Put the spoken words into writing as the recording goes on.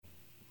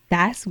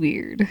That's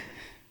weird.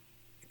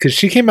 Because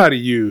she came out of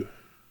you.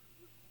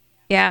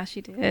 Yeah, she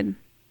did.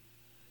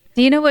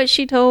 Do you know what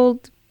she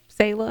told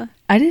Selah?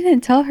 I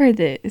didn't tell her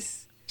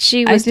this.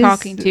 She was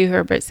talking to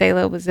her, but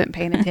Selah wasn't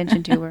paying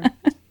attention to her.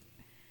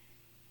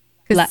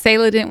 Because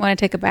Selah didn't want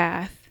to take a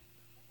bath.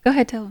 Go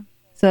ahead, tell him.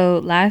 So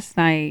last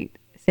night,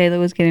 Selah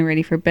was getting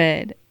ready for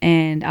bed,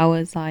 and I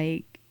was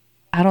like,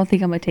 I don't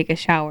think I'm going to take a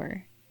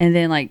shower. And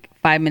then like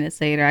 5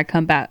 minutes later, I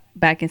come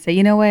back and say,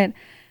 you know what?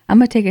 I'm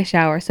going to take a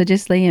shower, so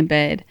just lay in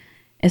bed.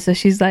 And so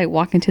she's like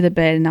walking to the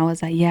bed, and I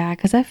was like, yeah,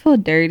 because I feel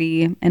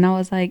dirty. And I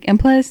was like, and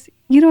plus,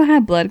 you don't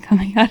have blood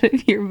coming out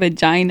of your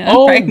vagina.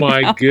 Oh right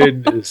my now.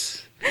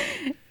 goodness.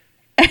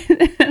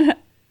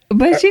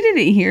 But she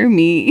didn't hear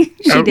me.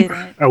 She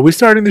didn't. Are we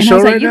starting the And I show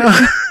was like, right you-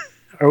 now?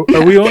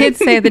 Are we on? Kids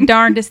say the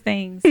darndest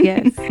things,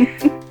 yes.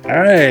 All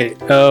right.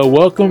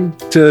 Welcome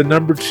to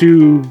number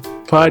 2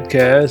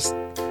 podcast.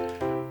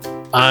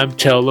 I'm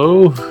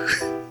Tello,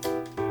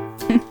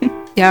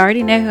 You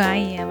already know who I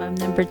am. I'm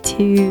number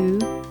 2.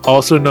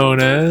 also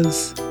known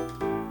as...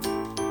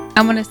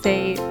 I'm going to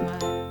say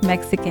my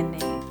Mexican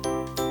name.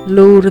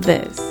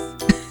 Lourdes.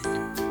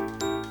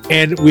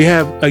 And we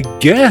have a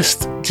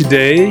guest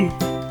today,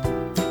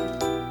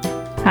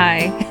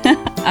 Hi,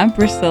 I'm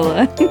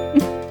Priscilla.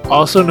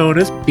 also known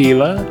as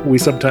Pila. We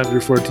sometimes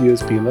refer to you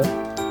as Pila.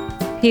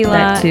 Pila.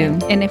 That too.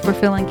 And if we're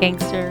feeling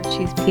gangster,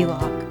 she's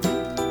Pilok.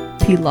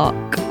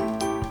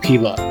 Pilok.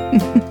 Pila.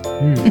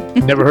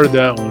 Never heard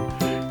that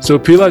one. So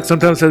Pila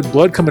sometimes has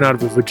blood coming out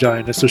of her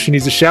vagina, so she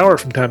needs a shower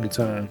from time to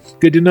time.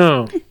 Good to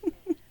know.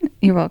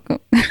 You're welcome.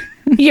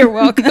 You're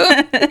welcome.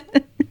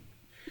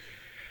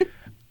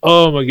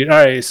 Oh my god!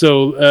 All right,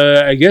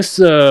 so I guess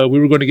we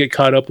were going to get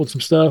caught up on some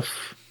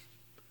stuff.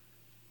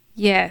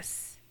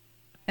 Yes.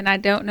 And I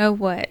don't know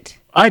what.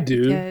 I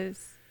do.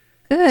 Because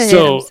good.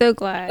 So, I'm so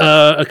glad.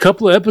 A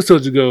couple of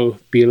episodes ago,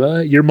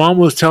 Bila, your mom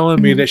was telling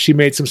me that she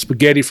made some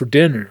spaghetti for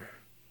dinner.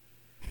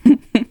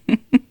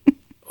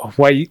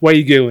 Why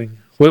you giggling?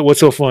 What's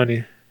so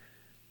funny?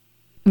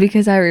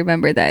 Because I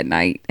remember that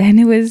night, and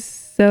it was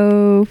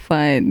so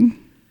fun.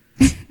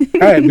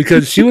 All right,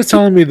 because she was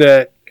telling me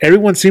that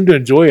everyone seemed to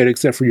enjoy it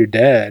except for your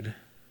dad.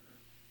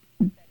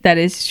 That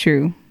is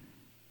true.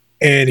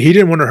 And he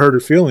didn't want to hurt her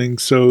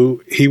feelings,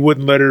 so he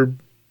wouldn't let her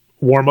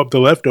warm up the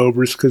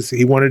leftovers because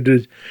he wanted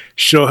to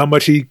show how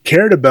much he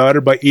cared about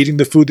her by eating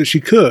the food that she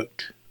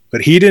cooked.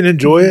 But he didn't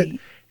enjoy it,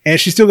 and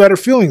she still got her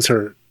feelings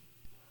hurt.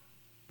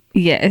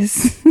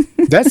 Yes.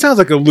 That sounds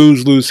like a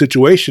lose-lose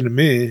situation to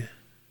me.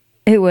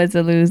 It was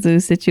a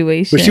lose-lose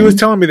situation. But she was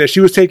telling me that she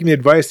was taking the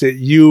advice that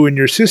you and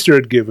your sister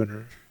had given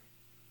her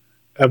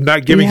of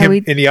not giving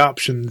him any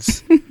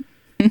options.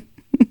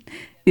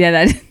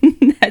 Yeah,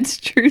 that's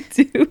true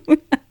too.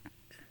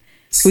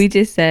 We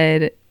just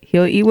said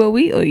he'll eat what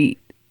we'll eat.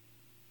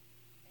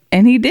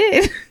 And he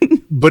did.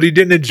 But he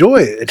didn't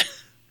enjoy it.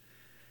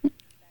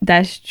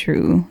 That's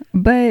true.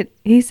 But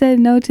he said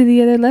no to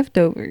the other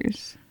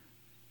leftovers.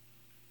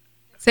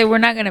 So we're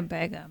not going to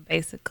beg them,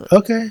 basically.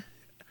 Okay.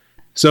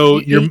 So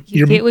you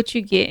get what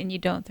you get and you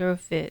don't throw a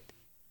fit.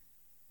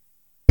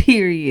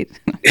 Period.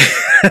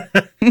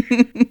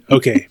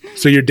 Okay.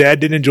 So your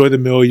dad didn't enjoy the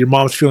meal. Your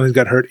mom's feelings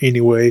got hurt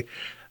anyway.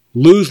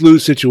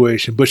 Lose-lose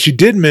situation. But she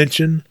did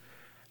mention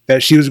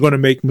that she was going to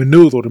make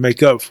menudo to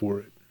make up for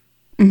it.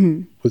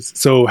 Mm-hmm.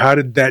 So how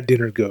did that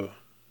dinner go?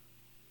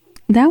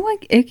 That one,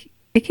 it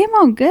came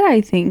out good,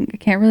 I think. I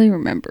can't really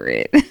remember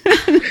it.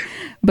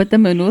 But the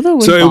menudo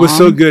was So it was bomb.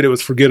 so good, it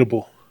was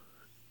forgettable.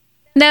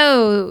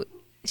 No,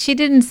 she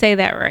didn't say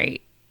that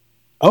right.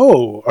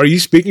 Oh, are you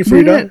speaking for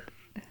your dad?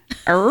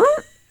 Are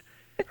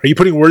you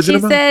putting words in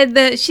She her mouth?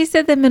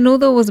 said the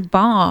menudo was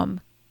bomb.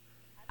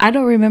 I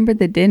don't remember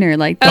the dinner.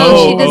 Like, she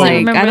doesn't like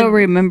remember. I don't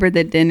remember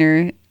the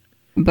dinner,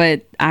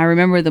 but I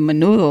remember the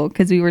menudo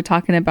because we were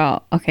talking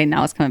about. Okay,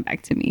 now it's coming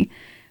back to me.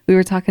 We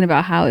were talking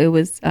about how it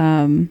was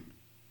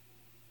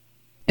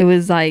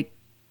like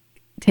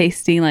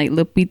tasting like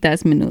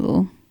Lupita's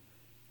menudo,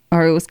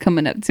 or it was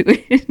coming up to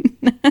it.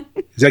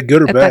 Is that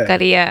good or A bad?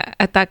 taqueria.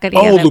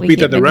 Oh, that we Lupita,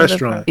 get the menudo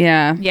restaurant. from.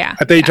 Yeah. Yeah.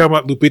 I thought you were talking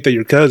about Lupita,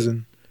 your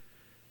cousin.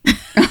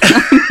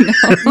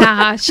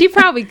 Nah, she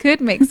probably could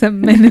make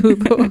some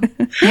menudo.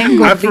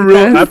 I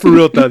for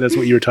real thought that's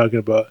what you were talking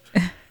about.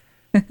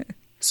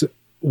 So,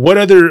 what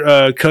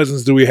other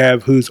cousins do we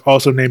have who's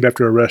also named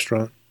after a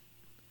restaurant?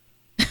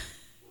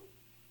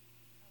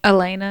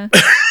 Elena.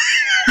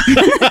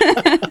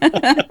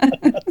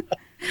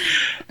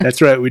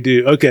 That's right, we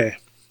do. Okay.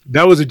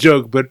 That was a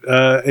joke, but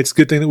it's a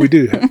good thing that we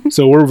do.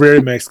 So we're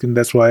very Mexican.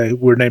 That's why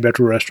we're named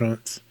after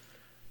restaurants.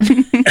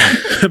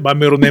 My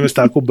middle name is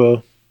Taco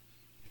Bell.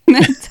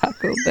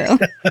 Taco Bell.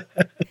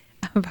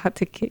 I'm about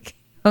to kick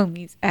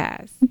homie's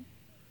ass.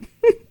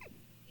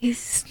 He's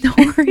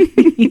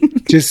snoring.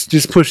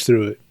 Just push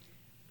through it.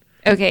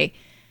 Okay.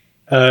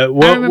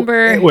 Well, I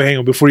remember. Wait, hang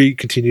on. Before you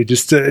continue,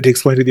 just to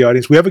explain to the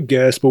audience, we have a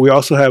guest, but we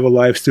also have a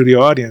live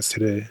studio audience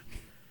today.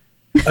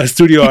 A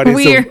studio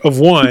audience of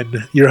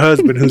one, your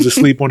husband, who's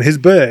asleep on his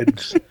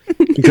bed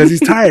because he's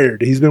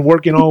tired. He's been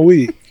working all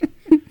week.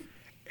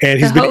 And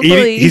So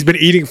he's been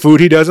eating food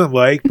he doesn't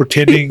like,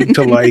 pretending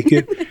to like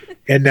it.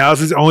 And now's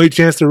his only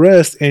chance to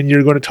rest, and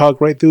you're going to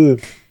talk right through him.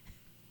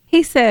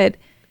 He said,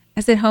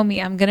 I said,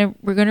 homie,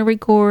 we're gonna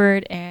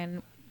record,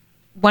 and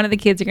one of the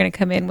kids are gonna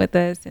come in with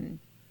us, and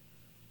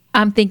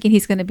I'm thinking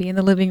he's gonna be in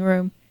the living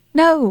room.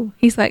 No,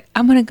 he's like,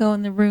 I'm gonna go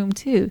in the room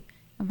too.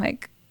 I'm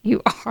like,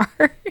 you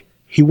are?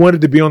 He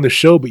wanted to be on the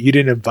show, but you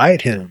didn't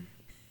invite him.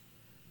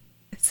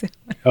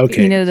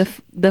 Okay. You know,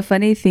 the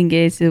funny thing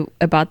is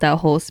about that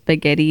whole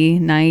spaghetti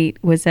night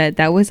was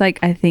that was like,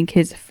 I think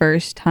his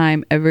first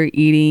time ever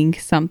eating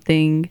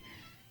something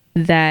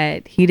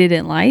that he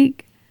didn't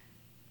like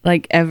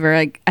ever.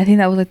 Like, I think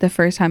that was like the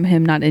first time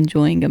him not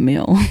enjoying a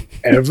meal.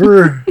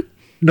 Ever?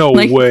 No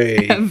Like,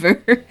 way.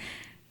 Ever.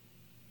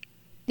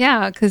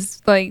 Yeah,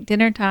 because like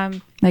dinner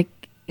time Like,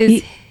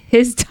 is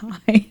his time.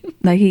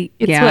 like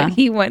It's what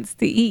he wants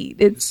to eat.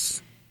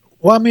 It's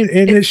Well, I mean,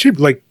 and it should,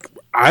 like,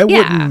 I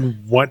Yeah.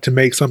 wouldn't want to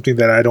make something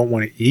that I don't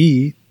want to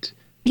eat.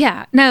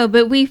 yeah, no,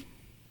 but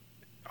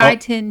I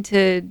tend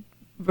to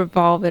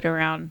revolve it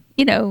around,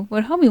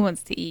 what homie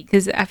wants to eat,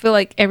 because I feel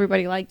like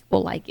everybody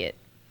will like it.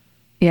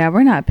 Yeah,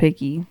 we're not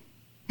picky.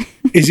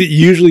 Is it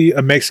usually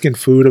a Mexican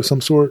food of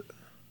some sort?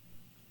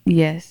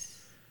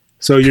 Yes.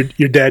 So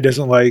your dad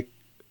doesn't like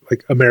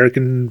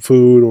American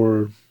food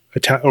or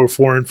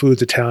foreign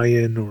foods,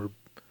 Italian or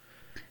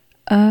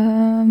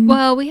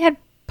Well, we had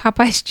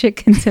Popeye's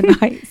chicken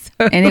tonight,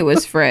 so. And it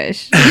was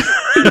fresh.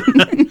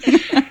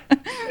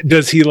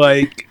 does he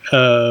like?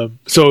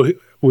 So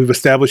we've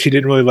established he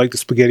didn't really like the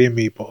spaghetti and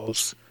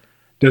meatballs.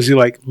 Does he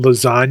like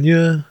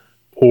lasagna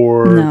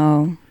or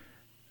No.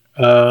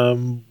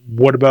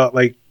 What about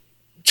like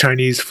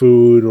Chinese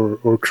food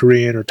or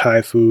Korean or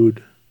Thai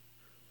food?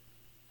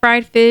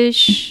 Fried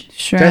fish,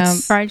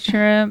 Shrimp. fried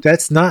shrimp.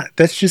 That's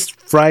just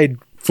fried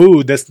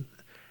food. That's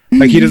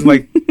like he doesn't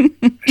like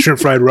shrimp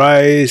fried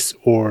rice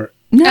or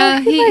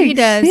No, he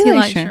does. He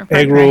likes shrimp fried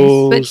egg rice,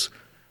 rolls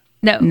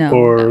but No.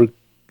 or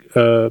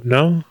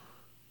no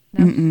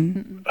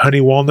Mm-mm.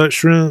 honey walnut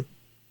shrimp.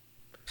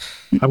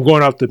 I'm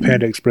going off the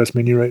Panda Express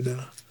menu right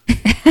now.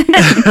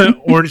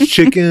 Orange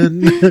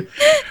chicken,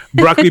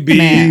 broccoli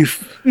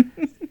beef,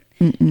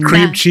 cream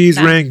Nah, cheese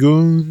nah.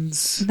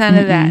 rangoons. None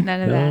of that.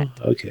 None of No,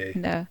 that. okay,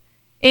 No.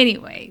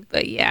 Anyway,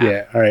 but yeah.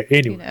 yeah. All right.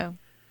 Anyway, You know.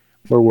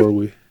 where were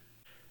we?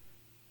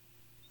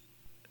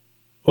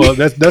 Well,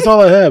 that's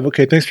all I have.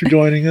 Okay, thanks for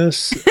joining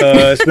us.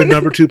 It's been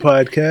number 2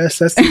 podcast.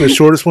 That's the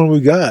shortest one we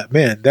got.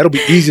 Man, that'll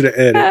be easy to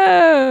edit.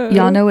 Oh.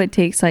 Y'all know it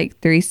takes like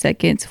 3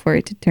 seconds for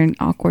it to turn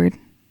awkward.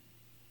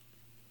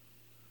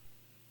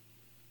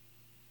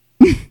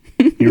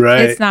 You're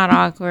right. It's not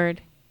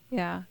awkward.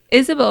 Yeah.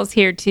 Isabel's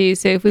here too,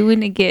 so if we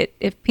wouldn't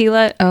if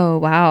Pila Oh,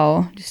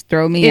 wow. Just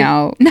throw me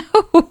out. No.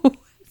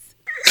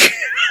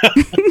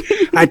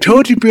 I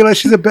told you, Bila,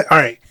 she's all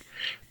right.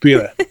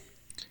 Bila,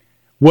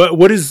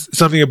 what is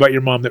something about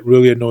your mom that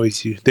really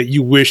annoys you that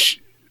you wish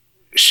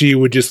she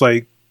would just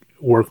like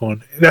work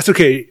on? That's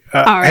okay.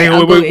 All right, hang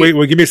I'll on, believe.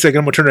 wait. Give me a second.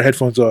 I'm gonna turn her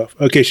headphones off.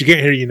 Okay, she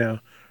can't hear you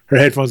now. Her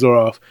headphones are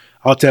off.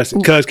 I'll test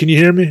it. Cuz, can you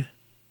hear me?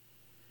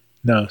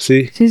 No.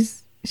 See?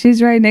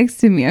 She's right next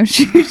to me. I'm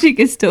sure she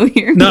can still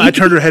hear me. No, I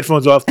turned her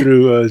headphones off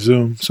through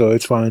Zoom, so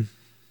it's fine.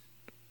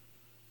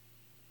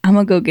 I'm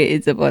gonna go get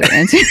Isabel to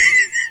answer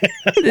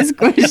this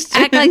question.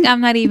 Act like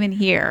I'm not even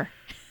here.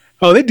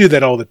 Oh, they do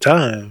that all the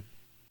time.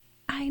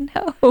 I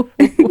know. All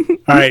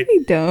right. I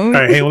don't.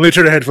 All right, hang on. Let me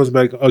turn the headphones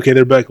back on. Okay,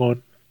 they're back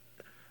on.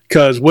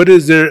 Cuz, what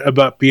is there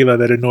about Bila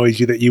that annoys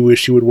you that you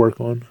wish she would work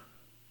on?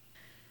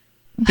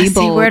 Be Let's see,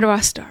 bold. where do I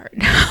start?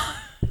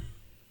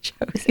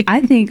 Joking.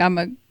 I think I'm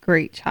a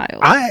great child.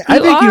 I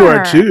You think you are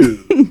are.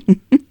 too.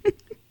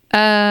 If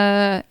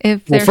Well,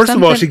 there's first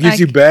of all, she something gives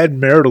you bad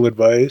marital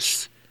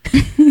advice,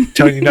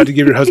 telling you not to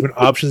give your husband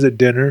options at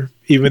dinner,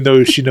 even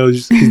though she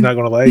knows he's not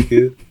going to like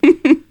it.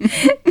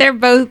 they're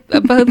both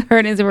her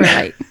and Isabel were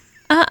like,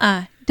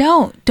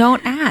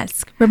 don't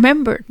ask.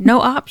 Remember,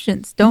 no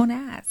options. Don't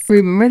ask.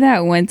 Remember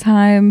that one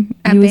time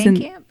At he was band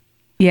in camp.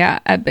 Yeah,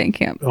 at band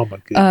camp. Oh my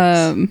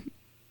goodness!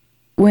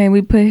 When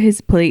we put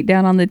his plate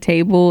down on the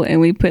table and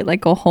we put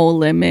like a whole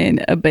lemon,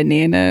 a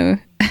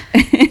banana,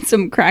 and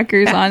some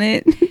crackers on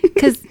it.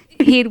 Because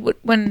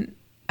when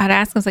I'd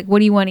ask him, I was like, what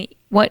do you want to eat?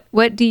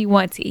 What do you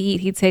want to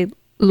eat? He'd say,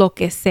 lo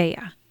que sea,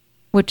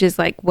 which is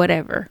like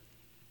whatever.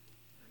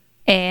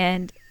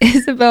 And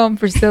Isabel and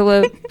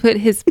Priscilla put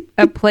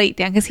a plate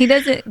down because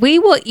we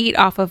will eat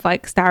off of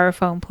like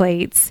styrofoam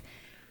plates.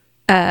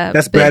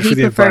 That's but bad he for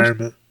the prefers-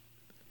 environment.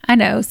 I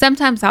know.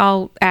 Sometimes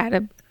I'll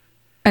add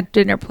a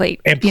dinner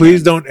plate. And you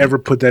please know. don't ever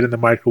put that in the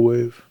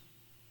microwave.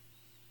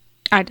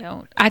 I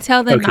don't. I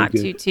tell them Okay, not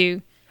good.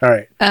 to. All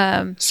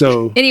right.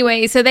 So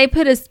Anyway, so they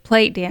put his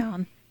plate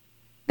down.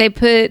 They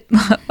put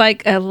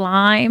like a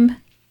lime,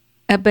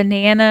 a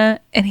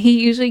banana, and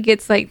he usually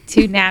gets like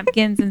 2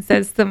 napkins and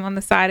sets them on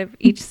the side of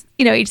each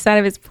side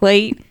of his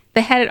plate.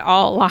 They had it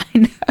all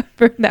lined up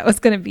for that was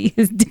going to be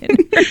his dinner.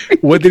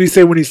 what did he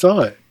say when he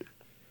saw it?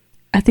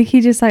 I think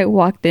he just like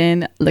walked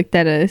in, looked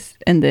at us,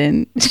 and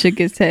then shook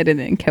his head and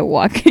then kept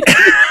walking.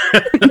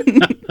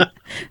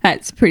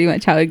 That's pretty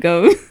much how it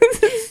goes.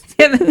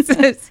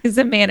 He's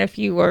a man of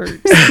few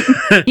words.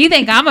 You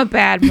think I'm a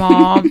bad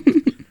mom?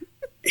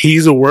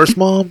 He's a worse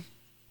mom?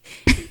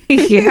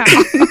 Yeah.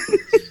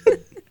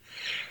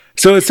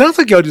 So it sounds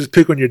like y'all just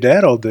pick on your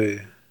dad all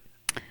day.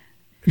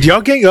 Do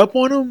y'all gang up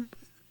on him?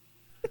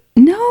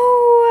 No,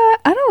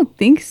 I don't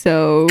think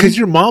so. Because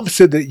your mom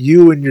said that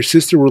you and your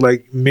sister were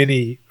like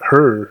mini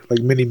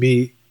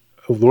me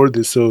of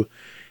Lourdes. So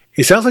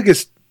it sounds like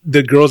it's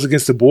the girls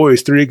against the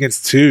boys, 3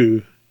 against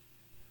 2.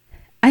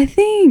 I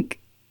think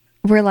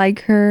we're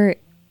like her,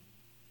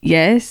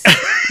 yes,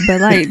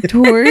 but like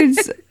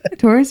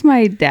towards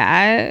my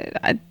dad,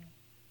 I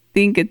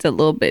think it's a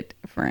little bit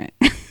different.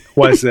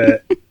 Why is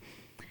that?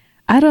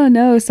 I don't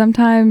know.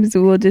 Sometimes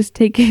we'll just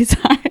take his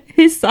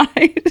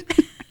side.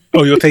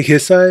 Oh, you'll take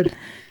his side?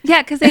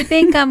 Yeah, because they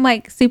think I'm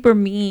like super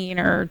mean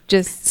or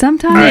just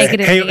Sometimes. All right,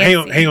 negative.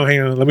 hang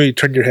on. Let me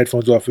turn your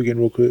headphones off again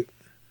real quick.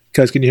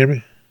 Guys, can you hear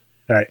me?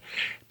 All right.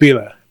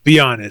 Bila, be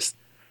honest.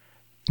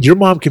 Your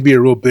mom can be a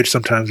real bitch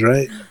sometimes,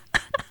 right?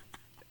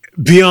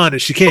 Be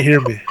honest. She can't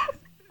hear me.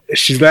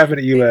 She's laughing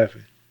at you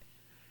laughing.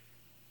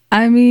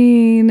 I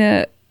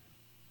mean,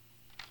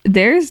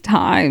 there's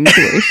times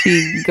where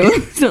she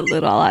goes a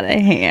little out of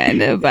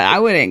hand, but I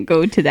wouldn't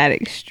go to that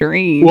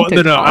extreme. Well,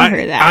 to no. call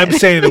her that. I'm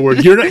saying the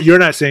word. You're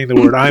not saying the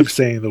word. I'm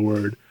saying the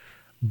word.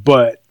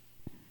 But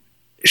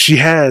she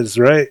has,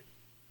 right?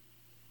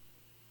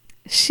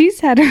 She's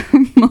had her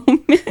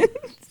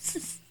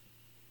moments.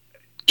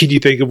 Can you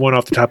think of one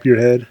off the top of your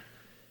head?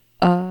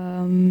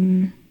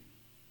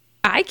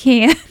 I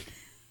can't.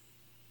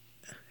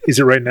 Is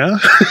it right now?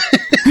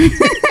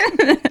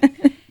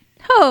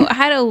 Oh, I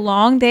had a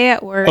long day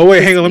at work. Oh,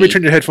 wait, hang on. Let me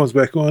turn your headphones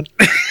back on.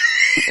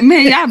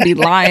 Man, y'all be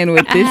lying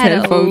with this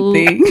headphone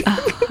thing.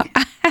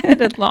 I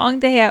had a long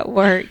day at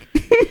work.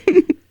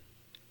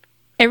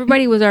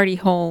 Everybody was already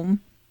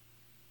home.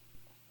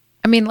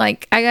 I mean,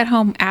 like, I got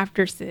home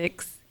after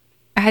 6.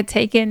 I had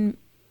taken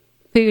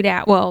food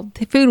out. Well,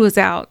 the food was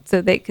out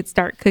so they could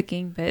start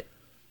cooking, but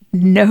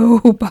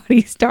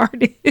nobody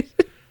started.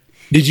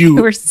 Did you?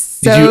 They were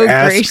so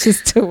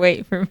gracious to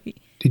wait for me.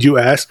 Did you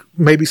ask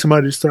maybe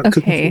somebody to start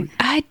cooking for you?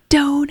 I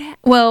don't.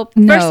 Well,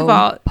 No, first of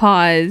all,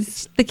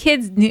 pause. the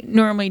kids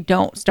normally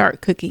don't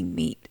start cooking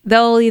meat.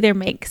 They'll either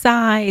make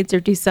sides or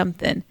do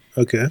something,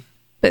 Okay.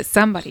 but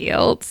somebody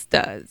else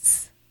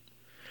does.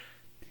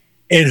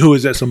 And who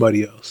is that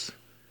somebody else?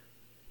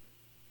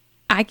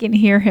 I can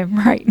hear him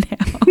right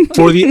now.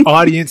 For the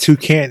audience who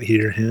can't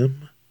hear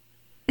him.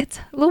 It's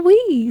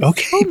Louise.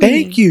 Okay,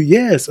 thank you.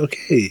 Yes,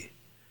 okay.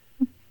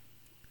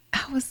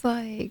 I was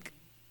like,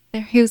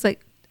 he was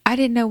like, I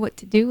didn't know what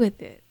to do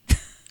with it.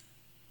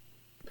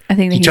 I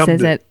think that You he tell says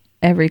them that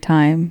every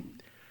time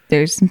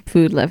there's some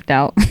food left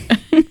out.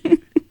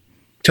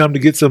 Tell him to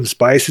get some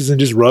spices and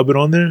just rub it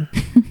on there.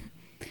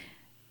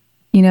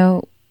 You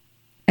know,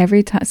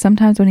 every time,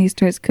 sometimes when he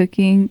starts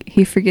cooking,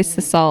 he forgets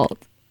the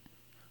salt.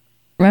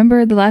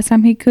 Remember the last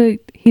time he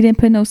cooked, he didn't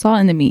put no salt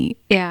in the meat.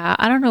 Yeah,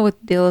 I don't know what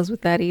the deal is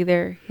with that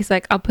either. He's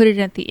like, I'll put it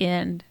at the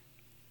end.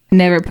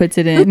 Never puts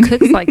it Who in.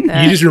 cooks like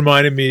that? You just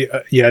reminded me.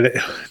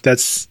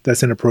 That's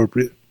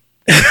inappropriate.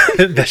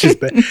 That's just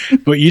bad.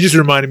 But you just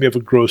reminded me of a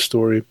gross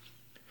story.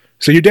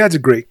 So your dad's a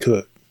great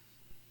cook.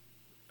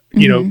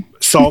 You know,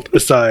 salt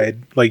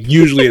aside, like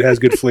usually it has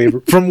good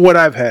flavor from what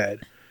I've had.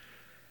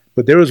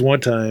 But there was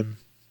one time,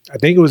 I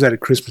think it was at a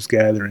Christmas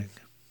gathering,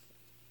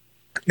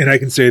 and I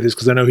can say this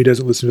because I know he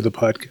doesn't listen to the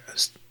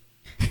podcast.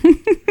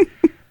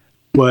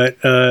 But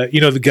you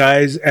know, the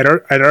guys at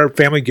our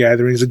family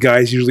gatherings, the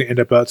guys usually end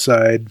up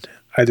outside,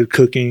 either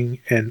cooking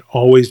and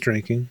always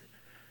drinking,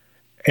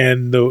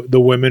 and the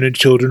women and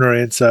children are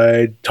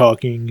inside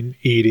talking and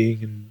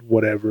eating and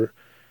whatever.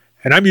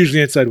 And I'm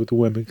usually inside with the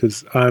women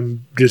because I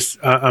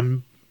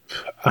don't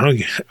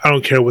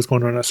care what's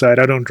going on outside.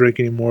 I don't drink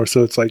anymore,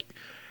 so it's like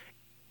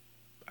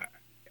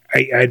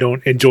I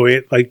don't enjoy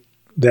it like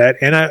that.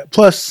 And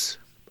plus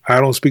I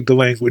don't speak the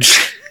language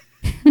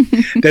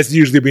that's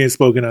usually being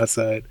spoken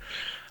outside.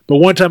 But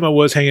one time I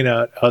was hanging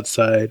out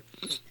outside,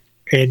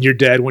 and your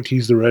dad went to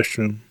use the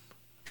restroom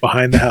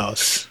behind the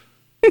house,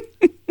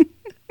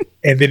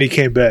 and then he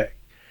came back,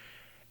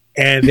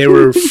 and they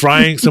were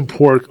frying some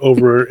pork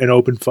over an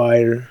open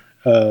fire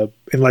in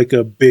like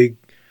a big,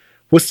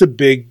 what's the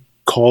big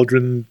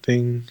cauldron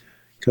thing?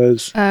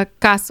 Because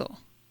castle.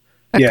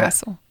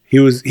 Castle. They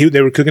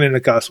were cooking in a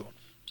castle,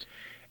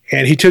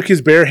 and he took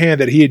his bare hand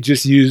that he had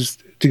just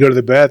used to go to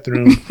the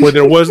bathroom, where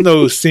there was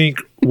no sink,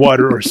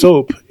 water, or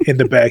soap in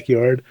the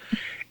backyard,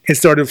 and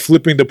started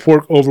flipping the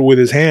pork over with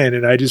his hand.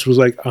 And I just was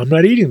like, I'm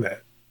not eating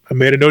that. I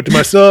made a note to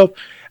myself.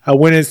 I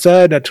went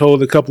inside and I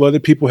told a couple other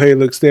people, hey,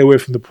 look, stay away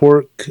from the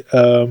pork.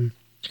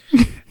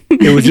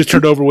 It was just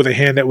turned over with a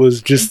hand that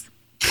was just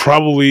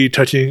probably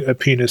touching a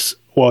penis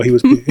while he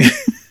was peeing.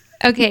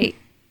 Okay,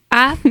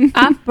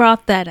 I've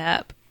brought that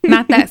up.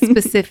 Not that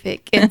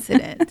specific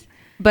incident,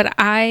 but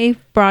I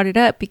brought it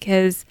up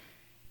because,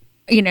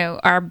 you know,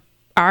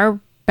 our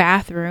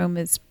bathroom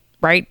is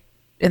right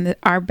in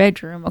our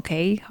bedroom,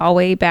 okay?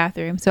 Hallway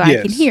bathroom, so Yes.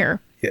 I can hear.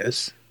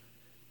 Yes.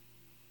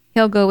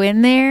 He'll go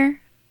in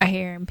there, I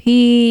hear him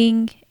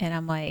peeing, and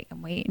I'm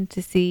waiting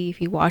to see if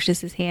he washes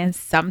his hands.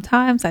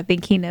 Sometimes I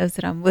think he knows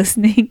that I'm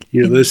listening.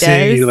 You're and he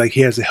listening. does. You're like, he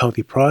has a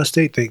healthy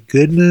prostate. Thank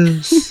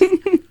goodness.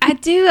 I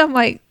do. I'm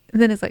like,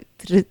 and then it's like,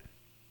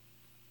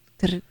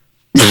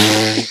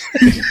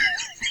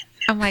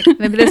 I'm like,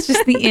 maybe that's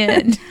just the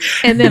end.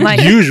 And then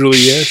like, Usually,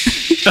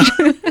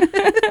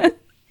 yes.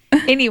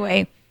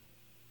 anyway,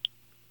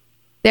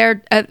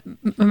 there a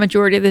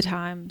majority of the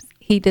times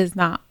he does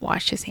not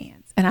wash his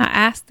hands. And I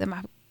asked him,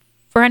 I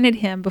fronted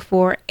him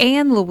before,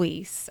 and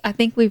Luis. I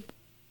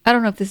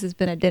don't know if this has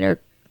been a dinner.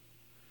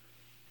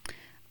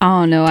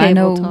 I don't know. I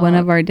know Table one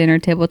talk. of our dinner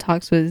table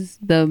talks was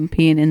them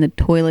peeing in the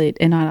toilet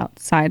and not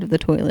outside of the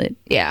toilet.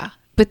 Yeah,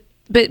 but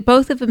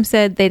both of them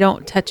said they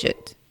don't touch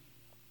it.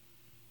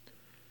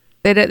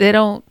 They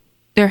don't.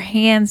 Their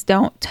hands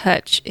don't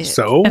touch it.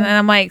 So? and then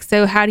I'm like,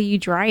 so how do you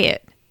dry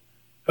it?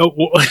 Oh,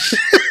 well.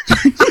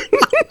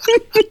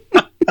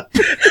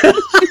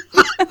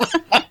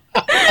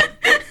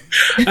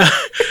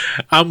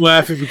 I'm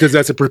laughing because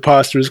that's a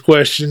preposterous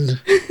question.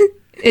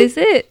 Is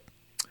it?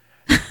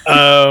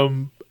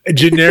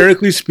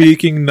 Generically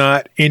speaking,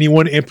 not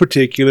anyone in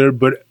particular,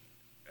 but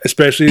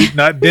especially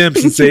not them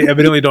since they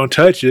evidently don't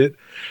touch it.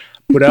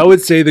 But I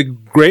would say the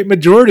great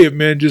majority of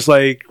men just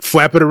like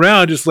flap it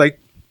around, just like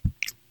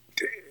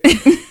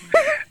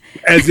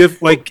as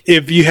if like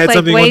if you had Like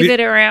something wave on the, it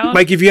around?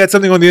 like if you had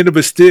something on the end of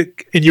a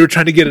stick and you were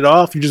trying to get it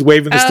off, you're just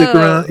waving the stick Oh.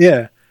 around.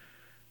 Yeah.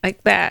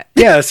 Like that?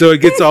 Yeah, so it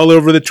gets all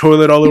over the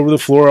toilet, all over the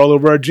floor, all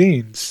over our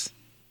jeans.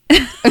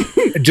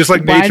 Just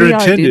like Why nature do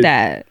y'all intended. do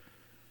that?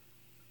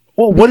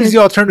 Well, what is Because the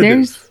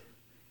alternative?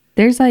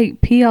 There's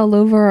like pee all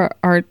over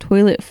our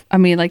toilet. I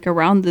mean, like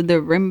around the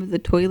rim of the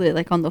toilet,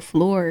 like on the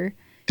floor.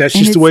 That's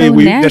and just the it's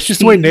way so that's just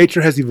the way nasty.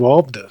 nature has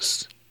evolved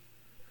us.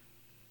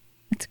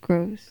 It's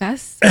gross.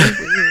 That's so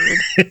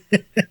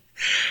weird.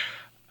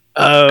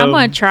 I'm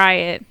gonna try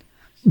it.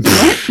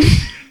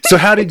 So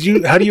how do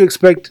you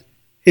expect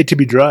it to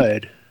be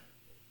dried?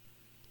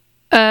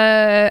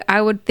 I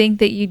would think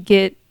that you'd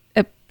get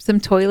some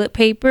toilet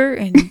paper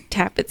and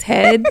tap its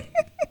head,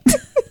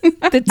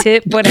 the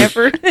tip,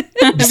 whatever,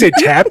 You say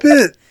tap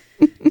it?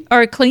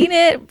 or clean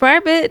it,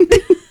 rub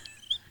it,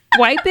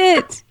 wipe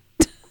it.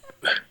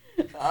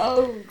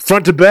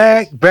 Front to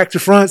back to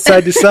front,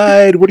 side to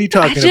side. What are you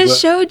I talking just about?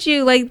 showed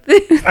you, like,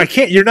 the, I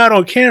can't. You're not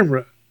on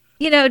camera.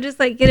 just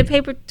like get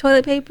a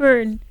toilet paper,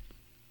 and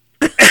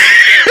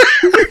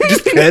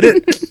Just pet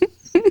it.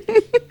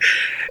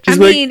 I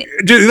mean,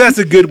 dude, that's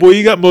a good boy.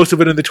 You got most of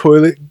it in the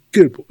toilet.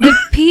 Good boy. the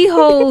pee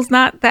hole's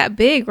not that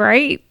big,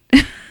 right?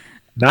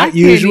 Not Can't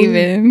usually.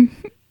 even.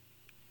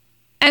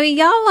 I mean,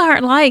 y'all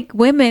aren't like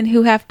women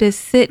who have to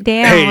sit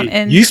down Hey,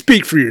 and you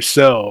speak for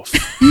yourself.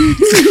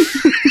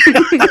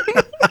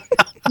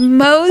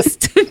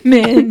 most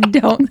men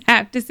don't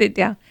have to sit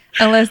down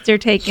unless they're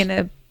taking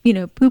a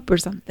poop or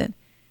something.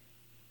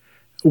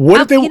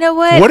 What if they? You know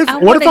what? What if I I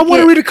want wanna to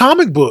get- read a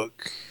comic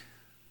book?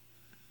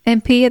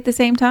 And pee at the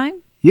same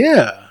time?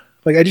 Yeah,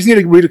 like I just need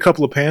to read a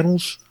couple of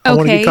panels. I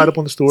want to get caught up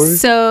on the story.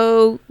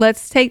 So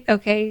let's All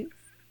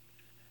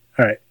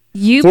right.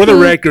 you For the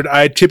poop- record,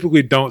 I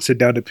typically don't sit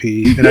down to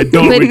pee, and I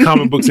don't But- read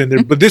comic books in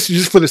there. But this is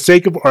just for the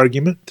sake of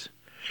argument.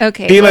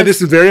 Okay. Eli, let's-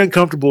 this is very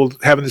uncomfortable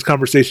having this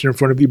conversation in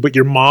front of you, but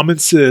your mom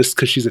insists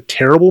because she's a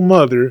terrible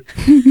mother.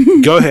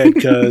 Go ahead,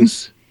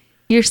 cuz.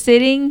 You're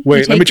sitting.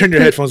 Wait, let me turn your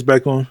poop- headphones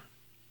back on.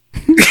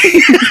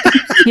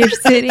 You're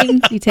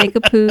sitting, you take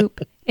a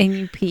poop, and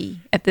you pee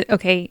at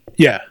the,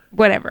 Yeah.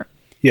 whatever.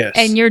 Yes.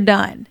 And you're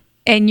done.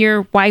 And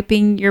you're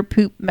wiping your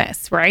poop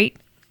mess, right?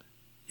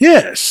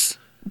 yes.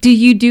 Do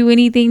you do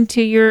anything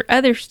to your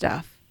other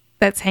stuff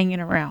that's hanging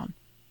around?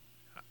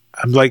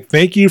 I'm like,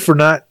 thank you for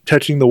not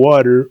touching the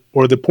water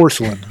or the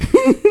porcelain.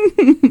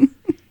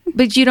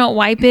 But you don't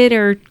wipe it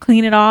or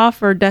clean it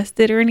off or dust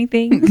it or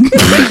anything?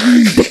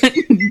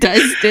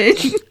 Dusted.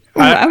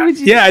 Why would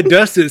you? Yeah, I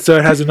dust it so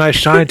it has a nice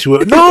shine to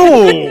it.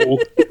 No.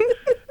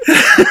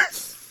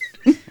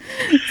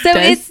 So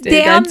it's Dusted,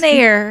 down that's-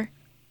 there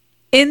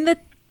in the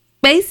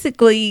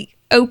basically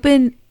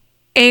open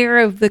air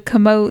of the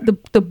commode,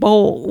 the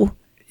bowl,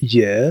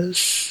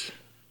 Yes.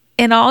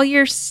 and all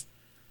your,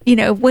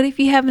 what if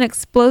you have an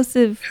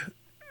explosive?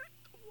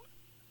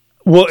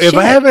 Well, if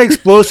I Shit. have an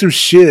explosive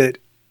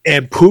shit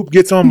and poop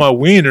gets on my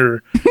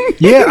wiener,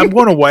 yeah, I'm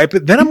going to wipe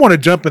it. Then I'm going to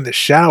jump in the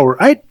shower.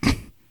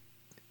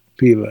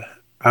 Pila,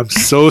 I'm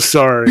so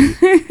sorry.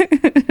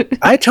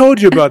 I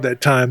told you about that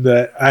time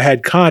that I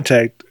had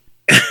contact.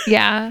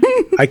 Yeah,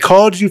 I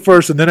called you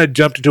first, and then I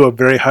jumped into a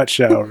very hot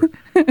shower.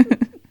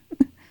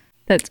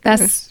 That's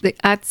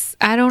that's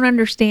I don't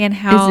understand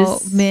how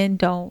this- men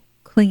don't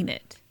clean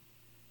it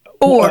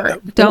or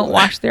don't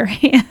wash their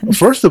hands.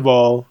 First of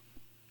all,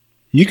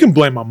 you can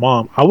blame my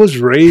mom. I was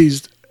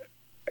raised.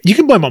 You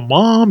can blame my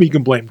mom. You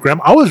can blame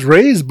grandma. I was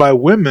raised by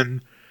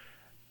women,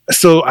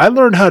 so I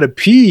learned how to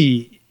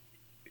pee.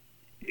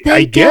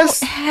 I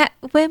guess.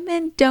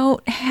 Women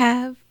don't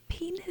have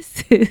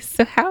penises,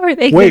 so how are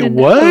they? Wait, gonna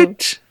know?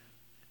 what?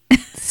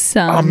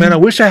 some. Oh man, I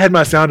wish I had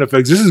my sound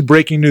effects. This is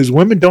breaking news.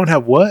 Women don't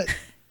have what?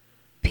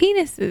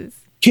 Penises.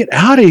 Get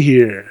out of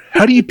here.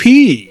 How do you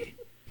pee?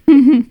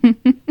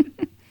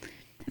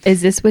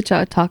 Is this what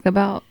y'all talk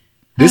about?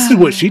 This is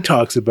what she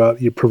talks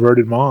about, your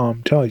perverted mom.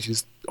 I'm telling you,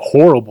 she's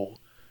horrible.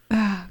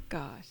 Oh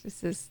gosh,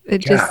 this is it.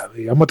 Just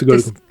Golly, I'm about to go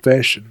to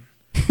confession.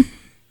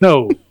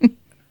 No,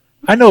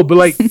 I know, but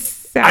like,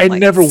 I like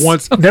never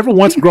once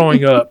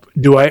growing up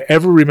do I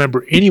ever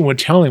remember anyone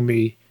telling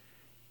me,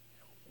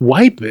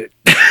 wipe it.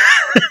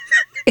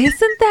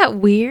 isn't that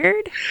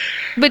weird?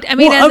 But I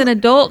mean, Well, as an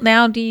adult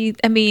now, do you?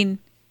 I mean,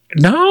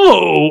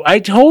 No, I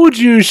told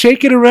you,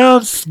 shake it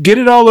around, get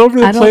it all over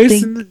the I don't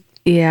place. think-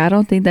 Yeah, I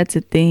don't think that's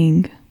a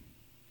thing.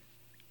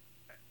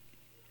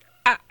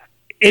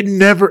 It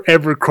never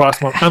ever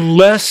crossed my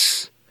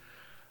unless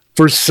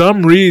for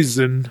some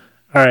reason.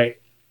 All right,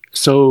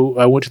 so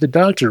I went to the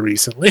doctor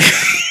recently,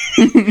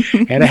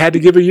 and I had to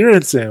give a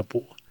urine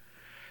sample.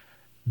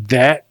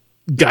 That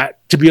got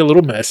to be a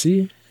little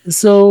messy,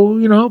 so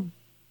in an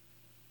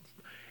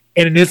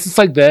instance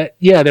like that,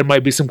 yeah, there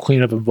might be some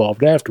cleanup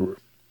involved afterward.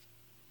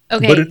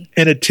 okay, But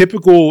in a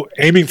typical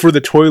aiming for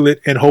the toilet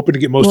and hoping to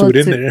get most of it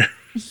in there.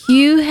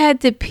 you had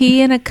to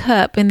pee in a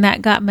cup, and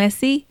that got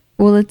messy.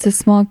 Well, it's a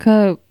small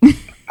cup.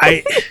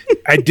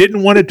 I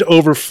didn't want it to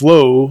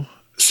overflow,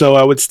 so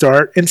I would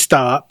start and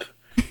stop.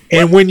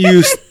 And when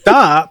you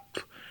stop,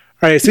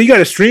 all right, so you got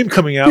a stream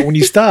coming out. When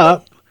you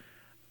stop,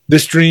 the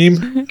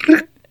stream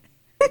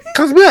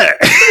comes back.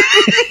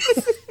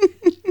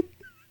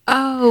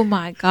 Oh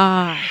my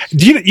gosh!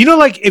 Do you know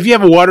like if you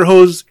have a water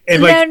hose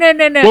and like no.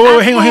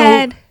 wait, hang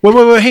on.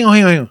 Wait, hang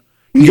on.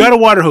 You got a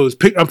water hose.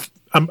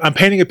 I'm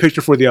painting a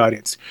picture for the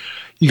audience.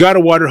 You got a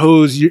water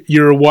hose.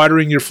 You're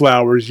watering your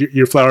flowers,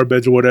 your flower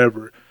beds or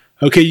whatever.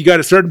 Okay, you got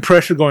a certain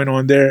pressure going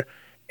on there,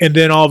 and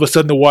then all of a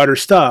sudden the water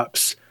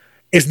stops.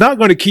 It's not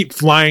going to keep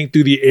flying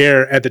through the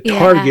air at the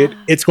target.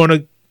 It's going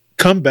to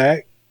come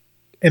back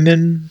and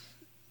then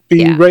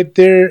be right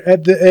there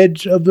at the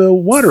edge of the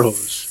water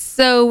hose.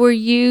 So were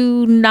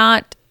you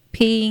not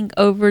peeing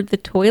over the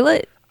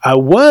toilet? I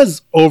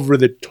was over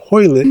the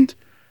toilet,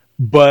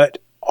 but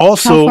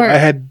also How far- I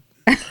had.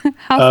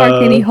 How far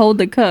can he hold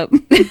the cup?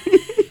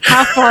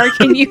 How far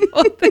can you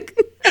hold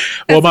the?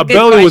 Well, my a good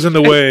belly was in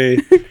the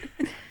question. way.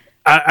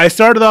 I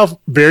started off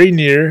very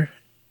near,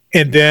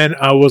 and then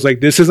I was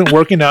like, "This isn't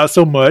working out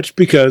so much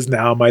because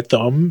now my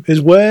thumb is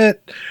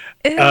wet."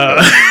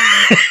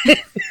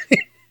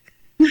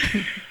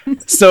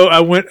 So I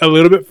went a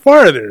little bit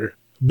farther,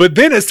 but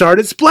then it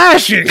started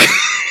splashing.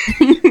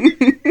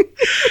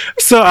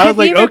 So I was Have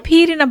like, you ever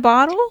 "Okay, peed in a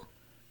bottle?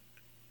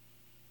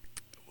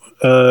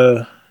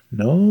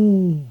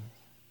 no."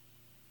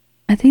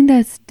 I think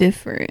that's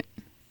different.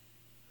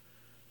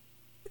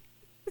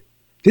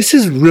 This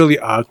is really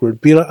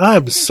awkward. Bila,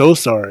 I'm so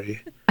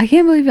sorry. I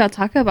can't believe y'all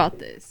talk about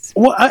this.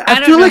 Well, I I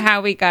don't feel know like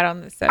how we got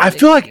on this subject. I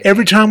feel like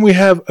every time we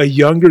have a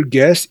younger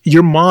guest,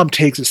 your mom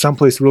takes it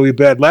someplace really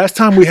bad. Last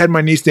time we had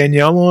my niece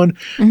Danielle on,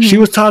 she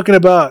was talking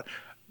about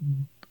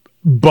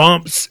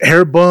bumps,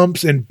 hair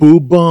bumps, and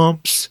boob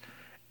bumps,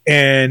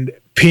 and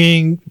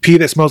pee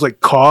that smells like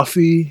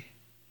coffee.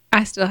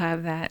 I still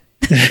have that.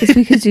 It's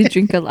because you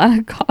drink a lot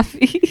of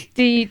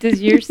coffee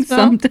Does yours smell?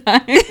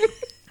 sometimes.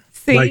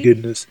 See? My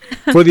goodness.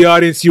 For the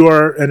audience, you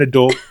are an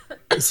adult,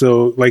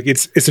 so like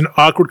it's an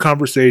awkward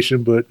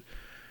conversation, but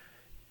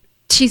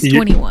She's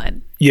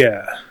 21.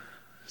 yeah.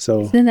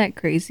 So Isn't that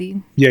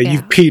crazy? yeah, Yeah.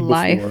 you've peed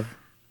Life. before.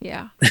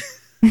 Yeah.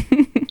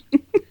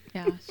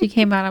 Yeah. She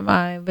came out of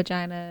my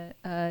vagina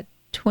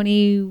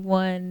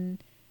 21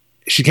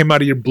 She came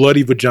out of your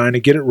bloody vagina.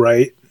 Get it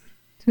right.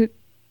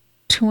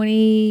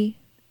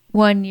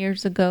 21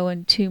 years ago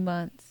in 2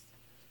 months.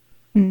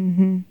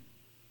 Mm-hmm. Do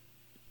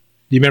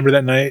you remember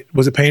that night?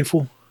 Was it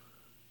painful?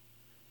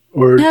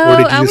 Or No,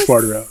 did you I just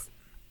fart her was- out?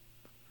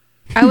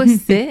 I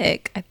was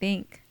sick, I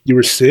think. You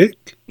were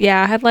sick?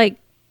 Yeah, I had like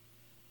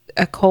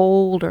a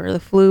cold or the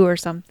flu or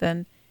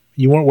something.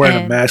 You weren't wearing a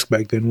And- mask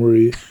back then, were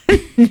you?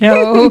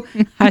 No,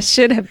 I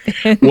should have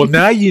been. Well,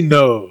 now you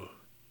know.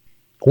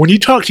 When you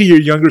talk to your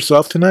younger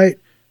self tonight,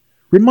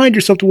 remind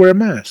yourself to wear a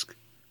mask.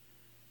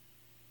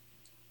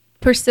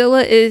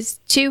 Priscilla is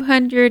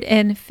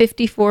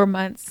 254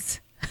 months.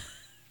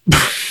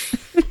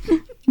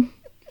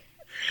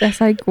 That's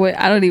like what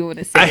I don't even want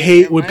to say. I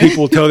hate when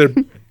people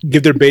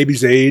give their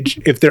baby's age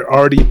if they're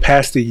already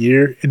past a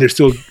year and they're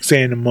still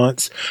saying in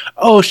months.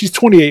 Oh, she's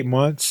 28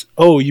 months.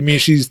 Oh, you mean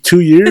she's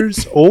 2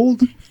 years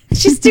old?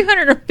 She's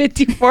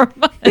 254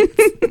 months.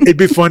 It'd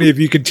be funny if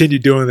you continue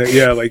doing that.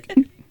 Yeah, like,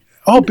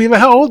 oh, Bila,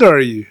 how old are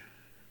you?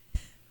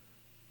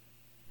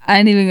 I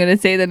ain't even gonna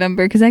say the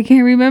number because I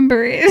can't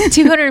remember it.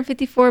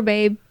 254,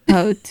 babe.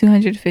 Oh,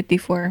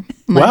 254.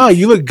 Wow,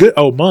 you look good.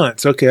 Oh,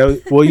 months.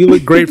 Okay. Well, you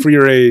look great for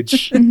your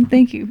age.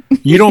 Thank you.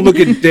 You don't look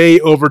a day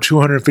over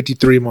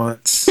 253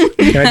 months.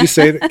 Can I just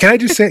say that?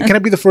 Can I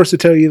be the first to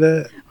tell you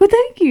that? Well,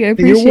 thank you. I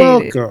appreciate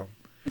You're it. welcome.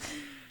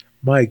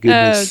 My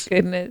goodness. Oh,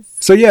 goodness.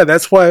 So yeah,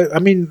 that's why, I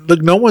mean,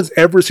 look, no one's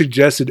ever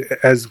suggested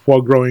as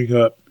while growing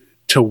up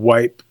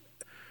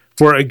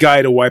for a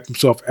guy to wipe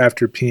himself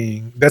after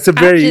peeing. That's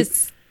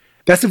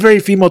a very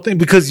female thing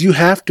because you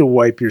have to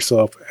wipe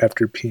yourself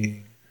after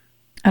peeing.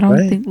 I don't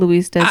Right. think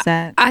Luis does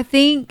that. I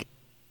think,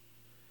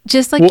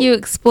 just like Well- you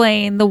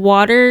explained, the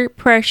water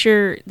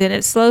pressure, then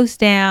it slows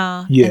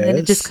down, and then it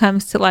Yes. just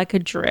comes to like a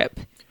drip.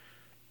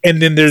 And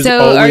then there's So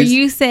always... are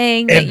you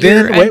saying that and then-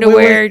 your wait, wait,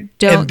 underwear wait.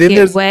 don't And then get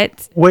there's-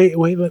 wet? Wait,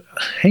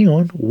 hang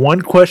on.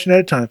 One question at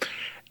a time.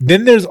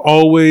 Then there's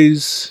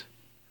always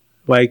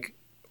like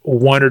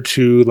one or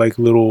two like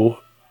little,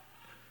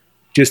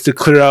 just to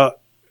clear out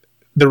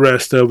the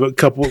rest of a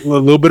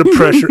little bit of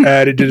pressure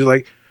added to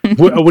like,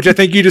 which I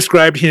think you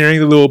described hearing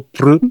the little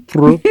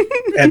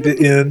at the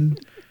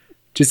end,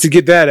 just to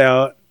get that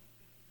out.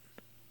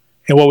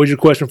 And what was your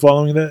question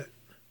following that?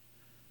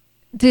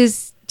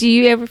 Do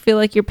you ever feel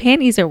like your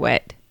panties are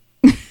wet?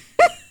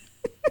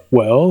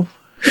 Well,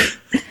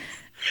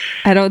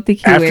 I don't think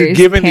he after wears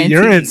giving the panties.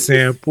 urine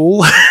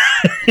sample,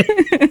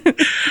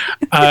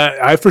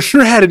 I for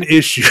sure had an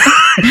issue.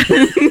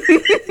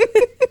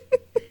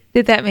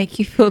 Did that make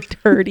you feel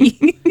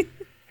dirty?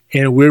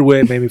 In a weird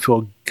way, it made me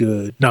feel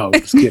good. No,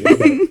 just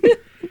kidding.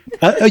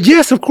 But,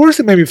 yes, of course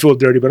it made me feel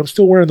dirty, but I'm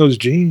still wearing those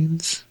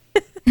jeans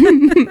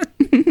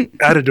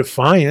out of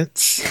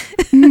defiance.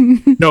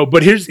 No,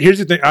 but here's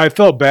the thing. I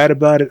felt bad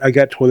about it. I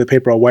got toilet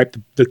paper. I wiped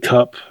the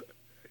cup,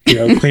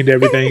 cleaned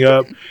everything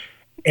up.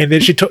 And then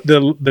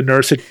the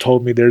nurse had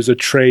told me there's a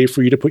tray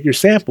for you to put your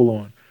sample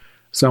on.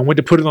 So I went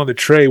to put it on the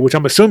tray, which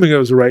I'm assuming it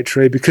was the right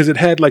tray because it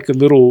had like a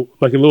little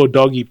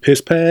doggy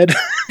piss pad.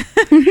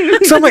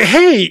 So I'm like,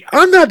 hey,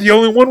 I'm not the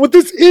only one with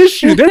this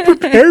issue. They're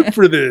prepared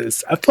for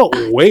this. I felt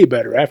way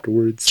better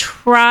afterwards.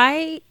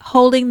 Try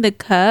holding the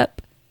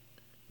cup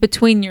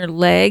between your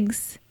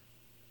legs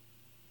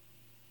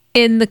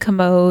in the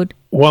commode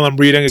While I'm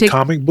reading a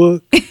comic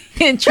book.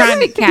 and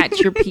trying to catch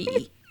your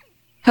pee,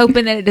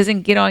 hoping that it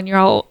doesn't get on your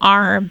whole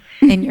arm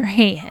and your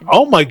hand.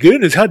 Oh my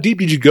goodness, how deep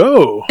did you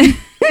go?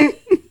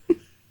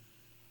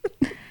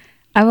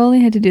 I've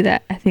only had to do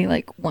that, I think,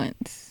 like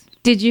once.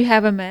 Did you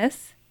have a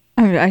mess?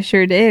 I mean, I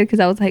sure did because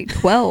I was like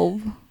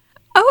 12.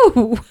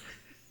 Oh,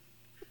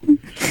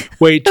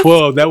 Wait,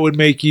 12. That would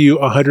make you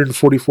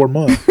 144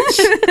 months.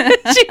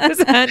 she was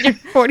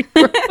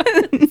 144.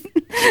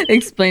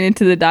 Explain it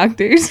to the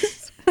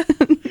doctors.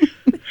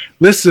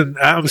 Listen,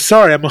 I'm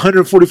sorry. I'm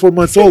 144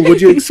 months old.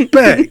 What'd you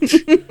expect?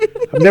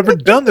 I've never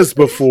done this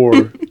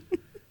before.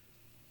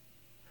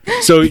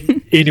 So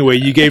anyway,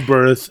 you gave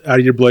birth out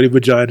of your bloody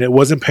vagina. It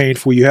wasn't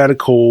painful. You had a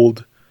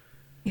cold.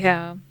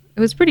 Yeah, it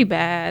was pretty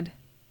bad.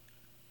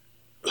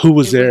 Who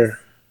was there?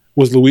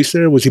 Was Luis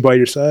there? Was he by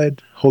your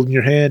side, holding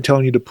your hand,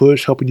 telling you to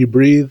push, helping you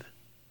breathe?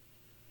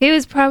 He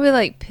was probably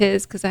like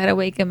pissed because I had to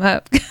wake him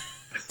up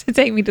to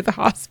take me to the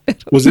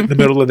hospital. Was it in the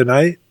middle of the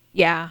night?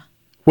 Yeah.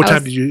 What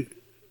time did you...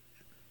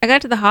 I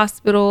got to the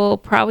hospital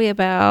probably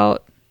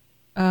about,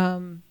 I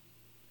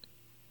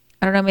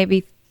don't know,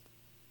 maybe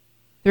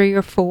 3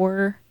 or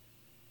 4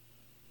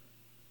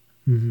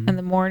 in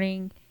the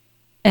morning.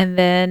 And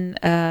then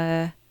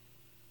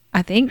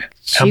I think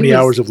How many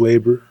hours of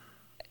labor?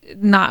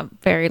 Not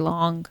very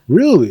long.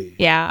 Really?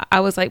 Yeah.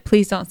 I was like,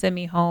 please don't send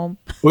me home.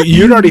 Well,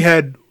 you'd already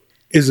had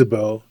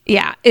Isabel.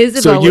 Yeah.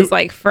 Isabel you- was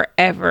like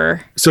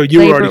forever. So you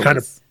were Labor already kind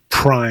of was-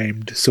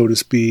 primed, so to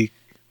speak.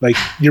 Like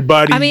your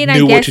body I mean, knew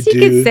I what guess to you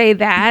do. could say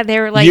that.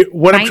 They were like,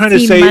 What I'm trying to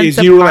 19 say months is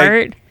you were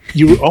apart.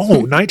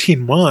 like, 19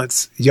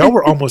 months. Y'all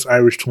were almost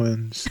Irish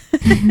twins.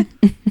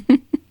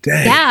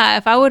 Dang. Yeah,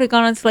 if I would have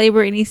gone on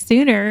labor any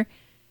sooner,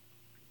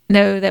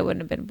 no, that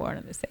wouldn't have been born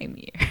in the same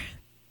year.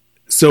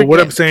 So what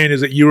Forget I'm saying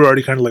is that you were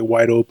already kind of like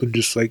wide open,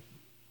 just like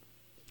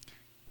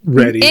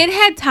ready. It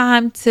had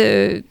time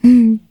to,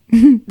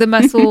 the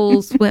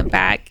muscles went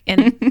back,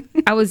 and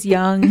I was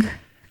young.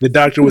 The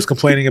doctor was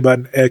complaining about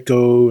an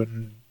echo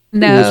and it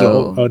was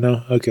No. oh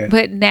no, okay.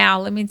 But now,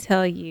 let me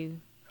tell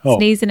you, Oh.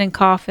 sneezing and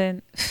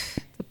coughing, it's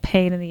a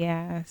pain in the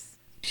ass.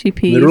 She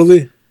pees.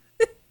 Literally?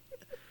 Do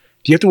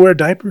you have to wear a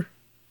diaper?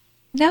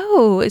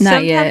 No, Not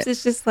sometimes yet.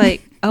 it's just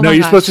like, oh No, my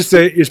you're gosh.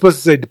 supposed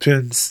to say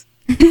depends.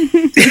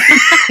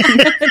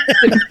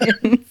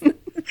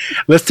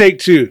 Let's take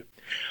 2.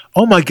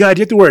 Oh my god,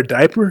 you have to wear a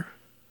diaper?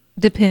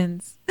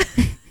 Depends.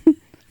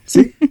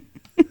 See?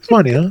 It's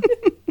funny, huh?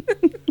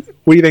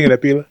 What do you think of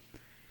that, Pila?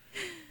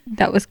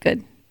 That was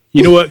good.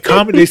 You know what?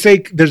 They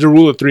say there's a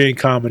rule of 3 in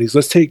comedies.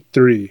 Let's take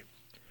 3.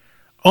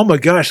 Oh my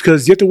gosh,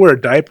 because you have to wear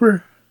a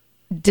diaper?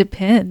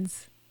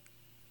 Depends.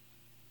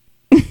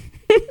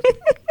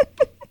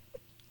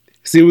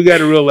 See, we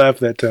got a real laugh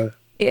that time.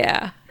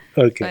 Yeah,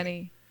 Okay.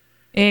 funny.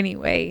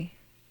 Anyway,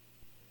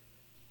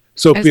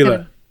 So, I was Pila,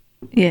 gonna-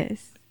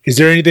 Yes. is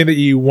there anything that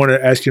you want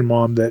to ask your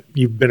mom that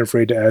you've been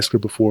afraid to ask her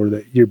before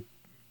that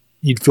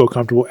you'd feel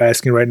comfortable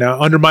asking right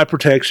now? Under my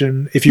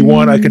protection, if you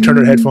want, I can turn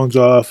her headphones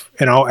off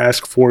and I'll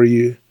ask for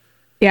you.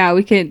 Yeah,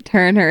 we can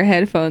turn her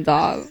headphones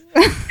off.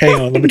 Hang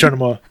on, let me turn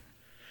them off.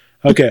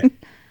 Okay.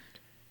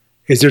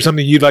 Is there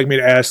something you'd like me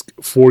to ask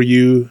for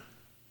you?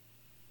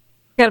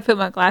 gotta put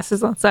my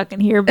glasses on so I can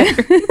hear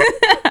better.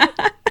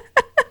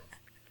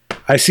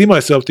 I see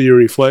myself through your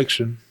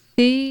reflection.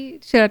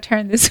 Should I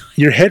turn this on?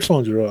 Your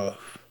headphones are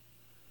off.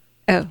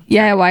 Oh,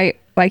 Yeah, why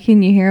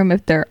can you hear them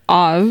if they're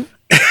off?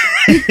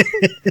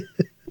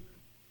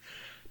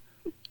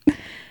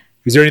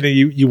 Is there anything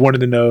you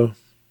wanted to know?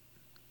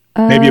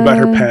 Maybe about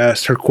her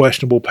past, her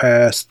questionable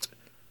past.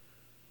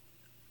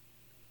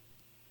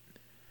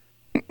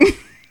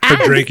 Her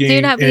drinking.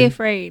 Do not be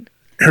afraid.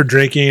 Her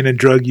drinking and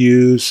drug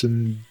use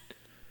and...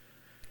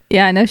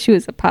 Yeah, I know she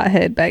was a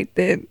pothead back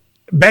then.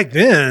 Back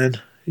then?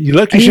 You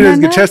lucky she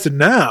doesn't get tested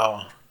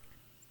now.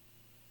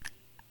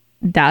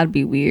 That'd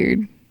be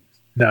weird.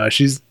 No,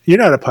 you're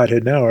not a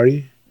pothead now, are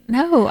you?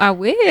 No, I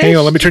wish. Hang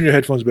on, let me turn your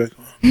headphones back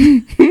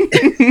on.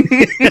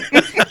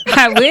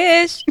 I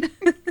wish.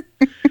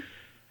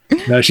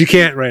 No, she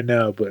can't right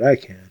now, but I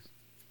can.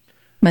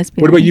 Must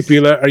be. What about nice. you,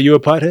 Pila? Are you a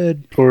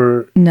pothead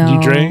or No. do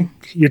you drink?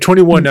 You're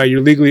 21 now.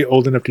 You're legally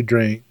old enough to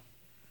drink.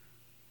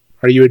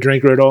 Are you a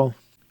drinker at all?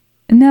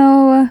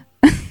 No.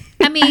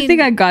 I mean, I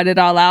think I got it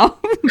all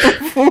out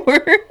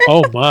before.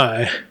 Oh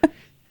my.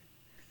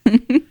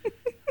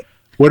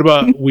 What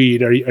about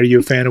weed? Are you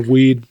a fan of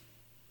weed?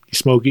 You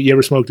smoke it? You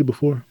ever smoked it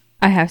before?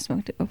 I have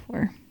smoked it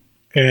before.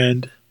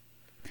 And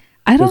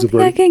I don't Was it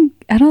think I can.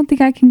 I don't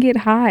think I can get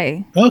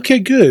high. okay,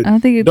 good. I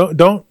don't think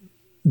it,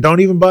 Don't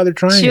even bother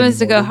trying. she wants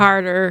to go anymore.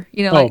 harder.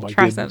 You know, Oh, like my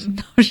try goodness.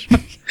 something.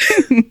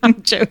 No,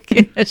 I'm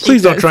joking.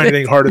 Please don't try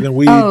anything harder than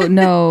weed. Oh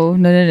no.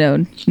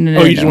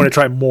 You just want to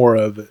try more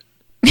of it.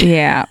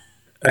 Yeah,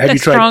 Have you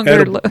tried stronger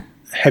edible?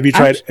 Have you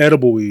tried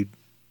edible weed?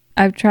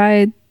 I've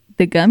tried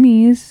the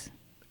gummies.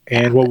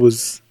 And what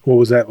was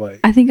that like?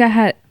 I think I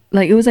had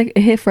it was like a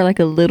hit for like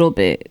a little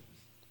bit,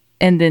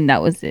 and then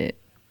that was it.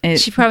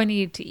 She probably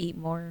needed to eat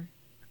more.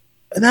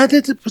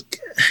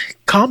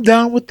 Calm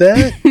down with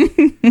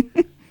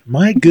that.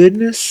 My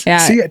goodness. Yeah.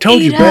 See, I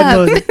told you Eat bad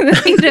up.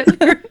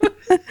 mother.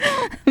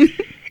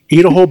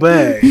 Eat a whole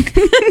bag.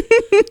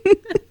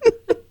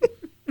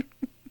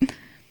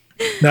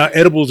 Now,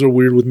 edibles are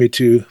weird with me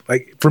too.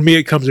 Like for me,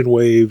 it comes in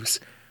waves.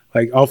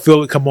 Like I'll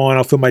feel it come on.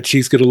 I'll feel my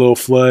cheeks get a little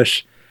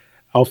flush.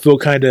 I'll feel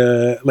kind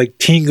of like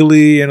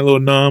tingly and a little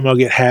numb. I'll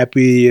get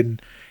happy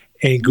and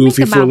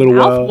goofy for a little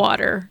while.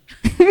 Water.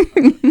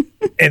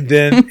 And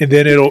then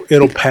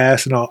it'll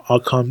pass and I'll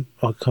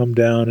come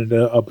down and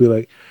I'll be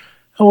like,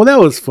 oh well, that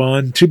was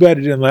fun. Too bad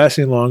it didn't last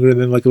any longer.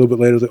 And then like a little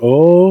bit later, it's like,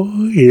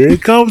 oh, here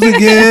it comes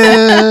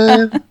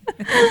again.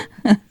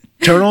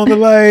 Turn on the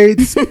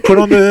lights. Put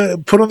on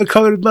the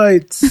colored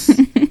lights.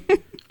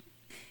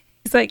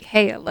 It's like,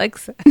 hey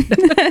Alexa.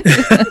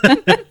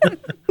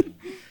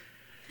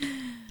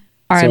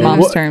 All right, So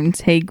mom's what-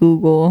 terms. Hey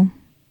Google.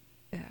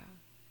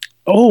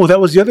 Oh, that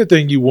was the other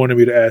thing you wanted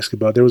me to ask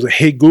about. There was a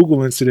Hey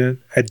Google incident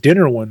at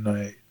dinner one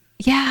night.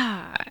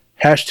 Yeah.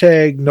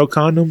 Hashtag no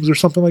condoms or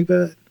something like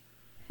that.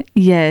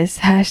 Yes.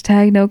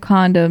 Hashtag no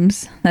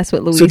condoms. That's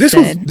what Louise So this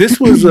said. this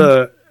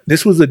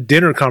was a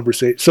dinner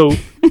conversation. So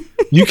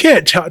you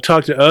can't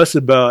talk to us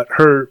about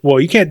her. Well,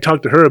 you can't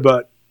talk to her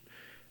about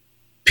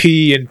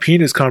pee and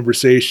penis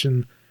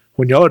conversation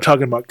when y'all are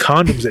talking about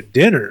condoms at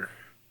dinner.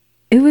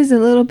 It was a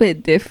little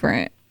bit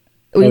different.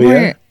 We Oh, yeah?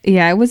 weren't.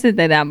 Yeah, it wasn't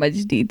that much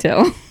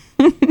detail.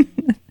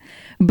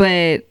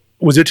 But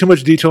Was there too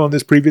much detail on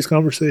this previous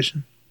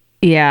conversation?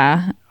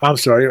 yeah, I'm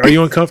sorry. Are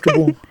you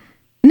uncomfortable?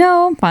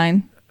 no, I'm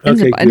fine. It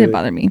Okay, didn't good.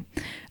 bother me.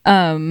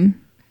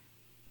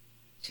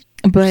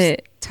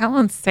 But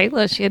Telling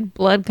Sayla she had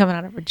blood coming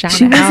out of her vagina.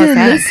 she How is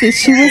wasn't that?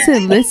 she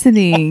wasn't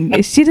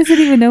listening. She doesn't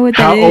even know what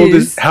that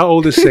How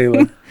old is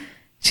Sayla?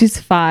 She's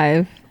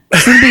 5.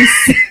 She'll be,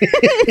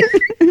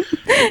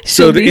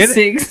 So she'll the be in-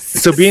 6.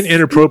 So being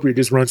inappropriate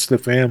just runs to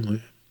the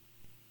family.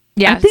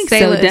 Yeah, I think so,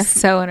 Sayla is def-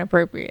 so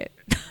inappropriate.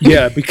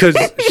 Yeah, because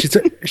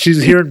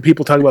she's hearing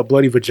people talk about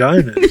bloody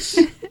vaginas.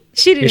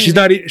 She didn't.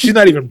 And she's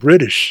not even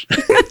British.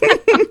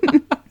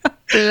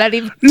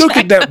 bloody. Look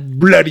at that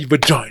bloody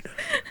vagina.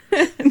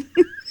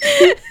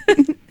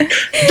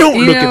 Don't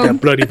You look know- at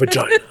that bloody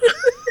vagina.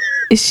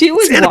 She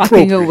was It's walking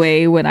inappropriate.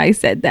 away when I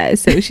said that,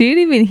 so she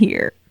didn't even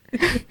hear.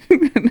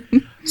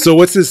 So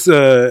what's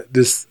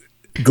this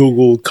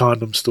Google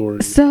condom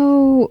story?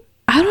 So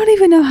I don't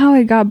even know how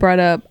it got brought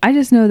up. I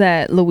just know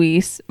that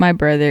Luis, my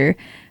brother,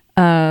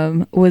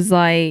 was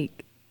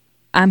like,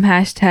 I'm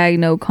hashtag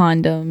no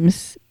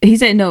condoms. He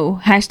said no,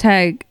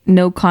 hashtag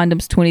no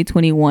condoms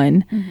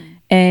 2021.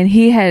 And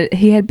he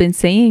had been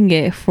saying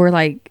it for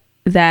like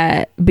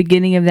that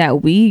beginning of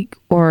that week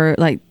or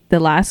like the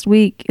last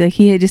week. Like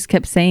he had just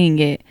kept saying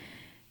it.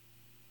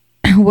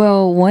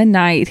 Well, one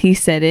night he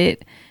said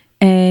it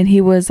and he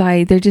was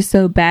like, they're just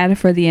so bad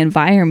for the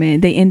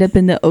environment. They end up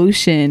in the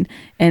ocean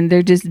and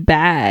they're just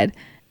bad.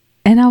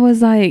 And I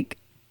was like,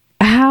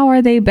 how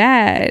are they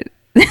bad?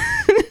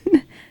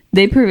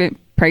 They prevent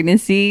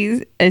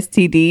pregnancies,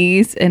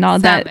 STDs, and all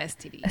Some that.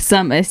 STDs.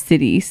 Some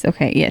STDs.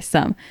 Okay, yes,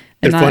 some.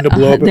 They're fun to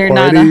blow up at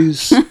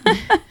parties.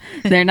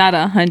 They're not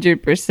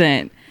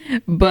 100%,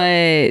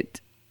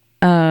 but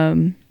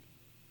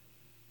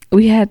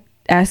we had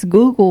asked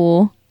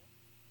Google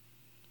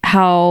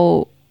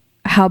how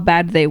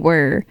bad they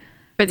were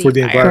For the for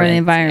the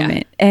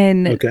environment,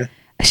 and Okay.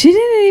 she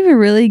didn't even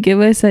really give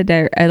us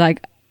an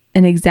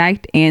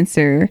exact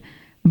answer,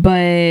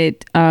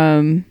 but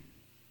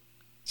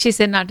She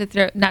said not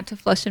to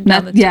flush him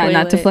down the toilet.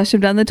 not to flush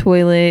them down the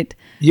toilet.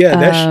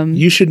 Yeah,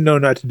 you should know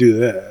not to do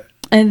that.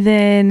 And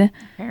then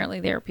Apparently,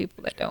 there are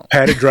people that don't.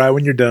 Pat it dry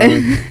when you're done.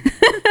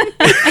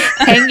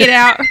 Hang it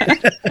out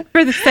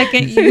for the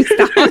second use.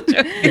 No, I'm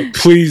joking.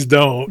 Please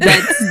don't.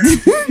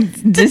 that's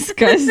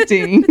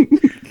disgusting.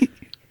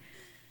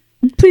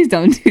 Please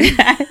don't do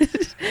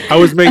that. I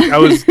was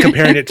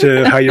comparing it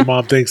to how your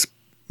mom thinks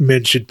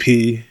men should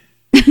pee,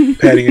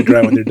 patting it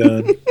dry when they're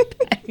done.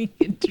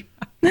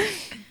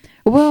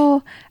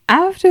 Well,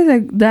 after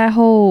that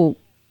whole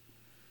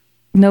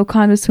no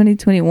condoms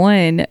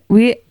 2021,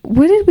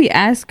 what did we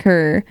ask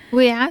her?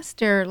 We asked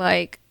her,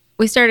 like,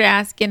 we started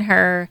asking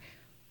her,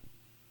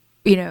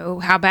 you know,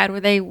 how bad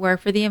they were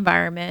for the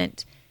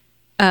environment,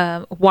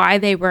 why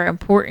they were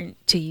important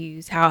to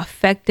use, how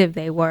effective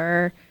they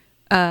were,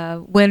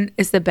 when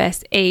is the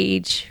best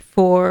age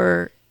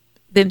for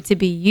them to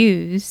be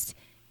used.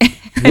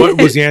 What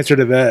was the answer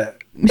to that?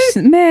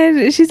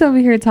 Man, she's over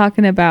here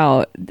talking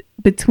about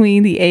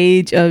between the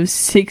age of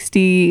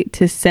 60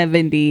 to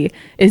 70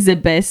 is the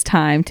best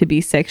time to be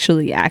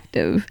sexually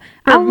active.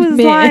 I was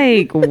men.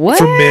 like, what?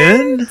 For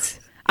men?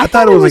 I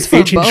thought it was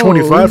like 18 to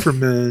 25 for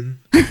men.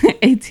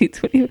 18,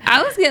 25.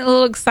 I was getting a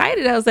little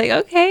excited. I was like,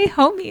 okay,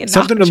 homie.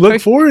 Something to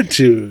look forward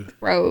to.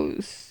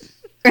 Gross.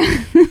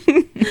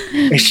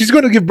 And she's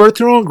going to give birth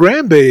to her own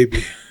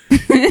grandbaby.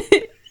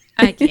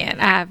 I can't.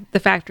 I have the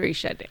factory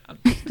shut down.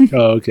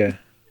 Oh, okay.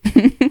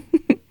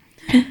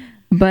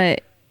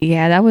 But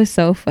yeah, that was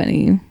so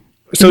funny.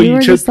 So we you were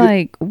took just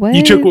like, what?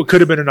 You took what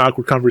could have been an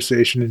awkward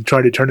conversation and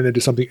tried to turn it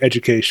into something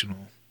educational.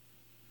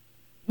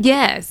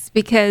 Yes,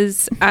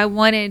 because I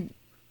wanted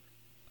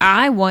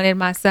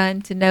my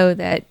son to know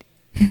that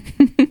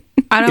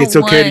I don't It's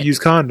okay to use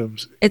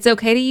condoms. It's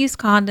okay to use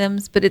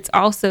condoms, but it's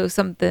also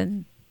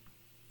something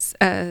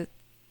to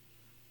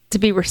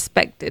be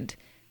respected,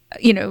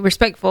 you know,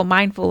 respectful,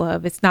 mindful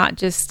of. It's not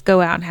just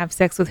go out and have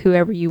sex with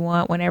whoever you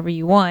want, whenever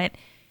you want.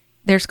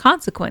 There's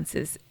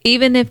consequences.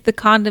 Even if the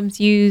condom's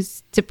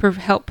used to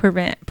help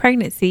prevent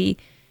pregnancy,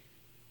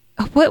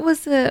 what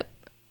was the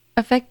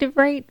effective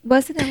rate?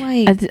 Wasn't it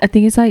like... I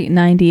think it's like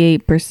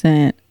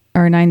 98%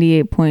 or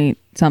 98 point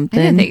something.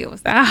 I didn't think it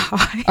was that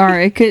high. Or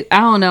it could,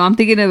 I don't know. I'm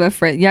thinking of a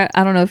friend. Yeah,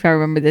 I don't know if I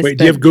remember this. Wait,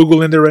 do you have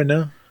Google in there right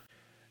now?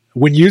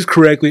 When used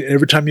correctly,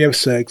 every time you have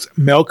sex,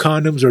 male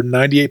condoms are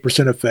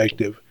 98%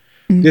 effective.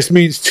 Mm-hmm. This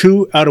means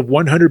 2 out of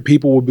 100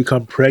 people will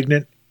become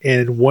pregnant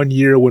in 1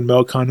 year when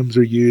male condoms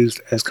are used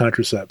as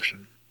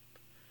contraception.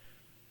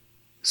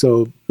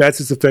 So that's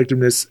its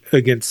effectiveness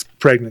against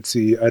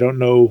pregnancy. I don't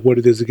know what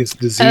it is against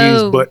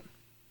disease, but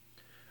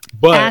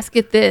ask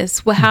it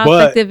this: how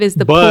effective is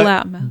the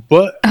pull-out method?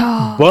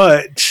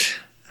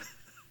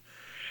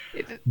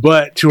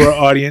 But to our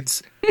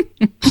audience,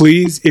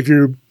 please, if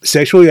you're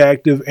sexually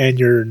active and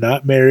you're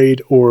not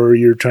married or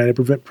you're trying to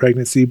prevent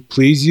pregnancy,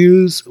 please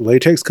use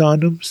latex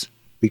condoms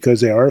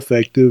because they are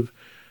effective.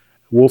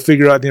 We'll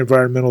figure out the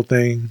environmental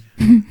thing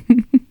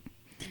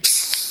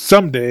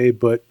someday,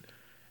 but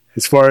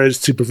as far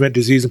as to prevent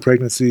disease and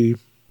pregnancy,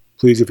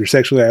 please, if you're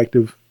sexually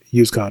active,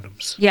 use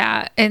condoms.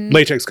 Yeah, and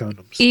latex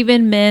condoms.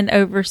 Even men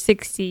over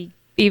 60,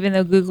 even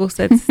though Google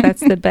says that's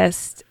the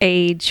best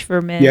age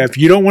for men. Yeah, if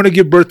you don't want to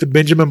give birth to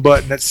Benjamin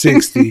Button at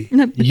 60,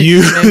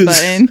 use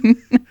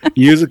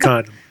a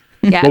condom.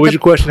 Yeah, what was your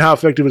question? How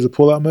effective is the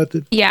pull-out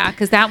method? Yeah,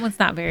 because that one's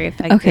not very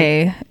effective.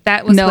 Okay.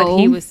 That was what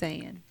he was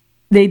saying.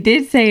 They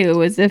did say it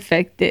was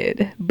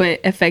effective,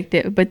 but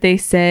they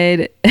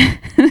said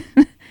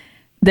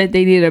that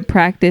they need to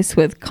practice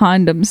with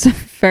condoms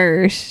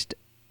first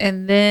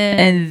and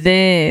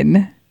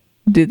then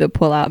do the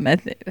pull out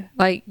method.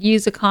 Like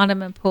use a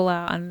condom and pull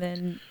out and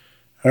then.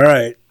 All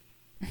right.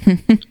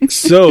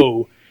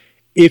 So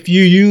if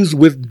you use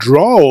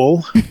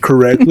withdrawal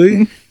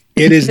correctly,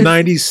 it is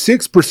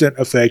 96%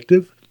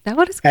 effective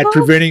at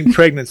preventing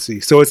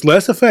pregnancy. So it's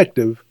less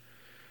effective.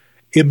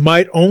 It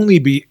might only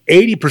be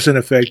 80%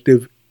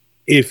 effective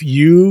if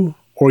you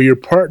or your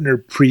partner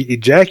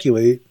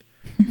pre-ejaculate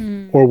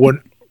or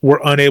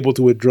were unable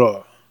to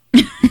withdraw.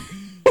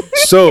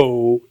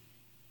 So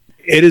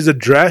it is it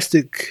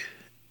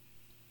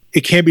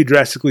can be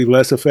drastically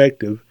less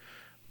effective,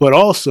 but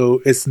also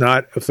it's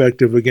not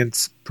effective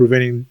against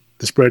preventing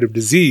the spread of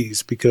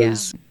disease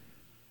because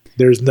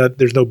there's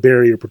no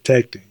barrier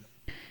protecting.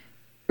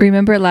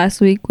 Remember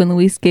last week when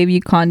Luis gave you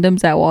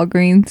condoms at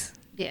Walgreens?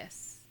 Yes.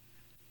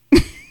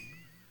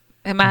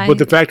 But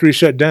the factory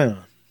shut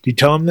down. Did you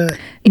tell him that?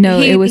 No,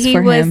 it was for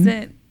him. He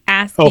wasn't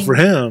asking. Oh, for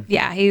him?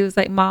 Yeah, he was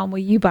like, Mom, will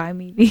you buy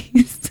me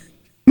these?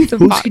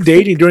 Who's he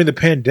dating during the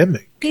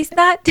pandemic? He's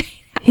not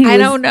dating. I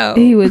don't know.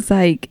 He was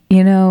like,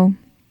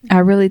 I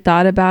really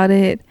thought about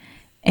it,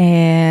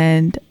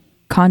 and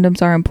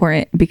condoms are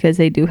important because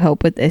they do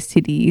help with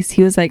STDs.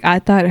 He was like, I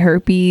thought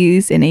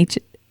herpes and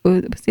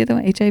what's the other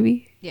one?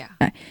 HIV? Yeah.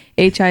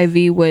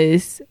 HIV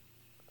was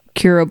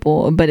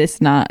curable, but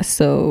it's not.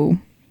 So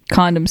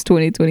condoms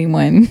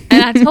 2021.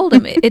 And I told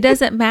him it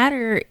doesn't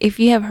matter if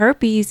you have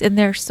herpes and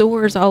there's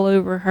sores all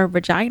over her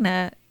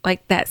vagina,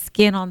 like that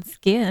skin on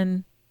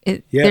skin.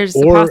 There's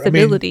a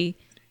possibility.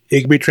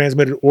 It can be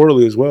transmitted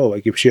orally as well.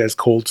 Like if she has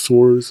cold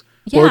sores,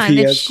 Yeah, Or if and he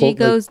then has she cold,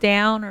 like- goes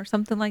down or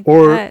something like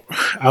Or that.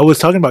 I was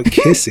talking about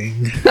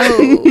kissing.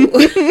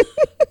 Oh,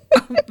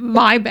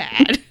 my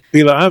bad.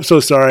 Bila, I'm so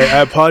sorry.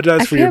 I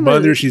apologize I for your can't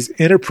mother. believe- She's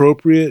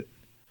inappropriate.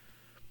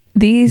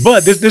 These,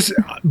 But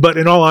but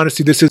in all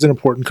honesty, this is an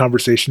important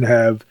conversation to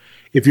have.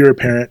 If you're a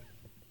parent,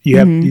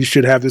 you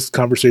should have this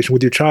conversation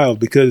with your child,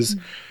 because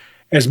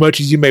as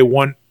much as you may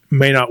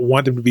not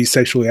want them to be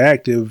sexually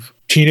active,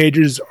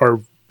 teenagers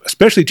are,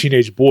 especially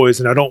teenage boys,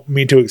 and I don't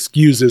mean to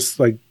excuse this,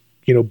 like,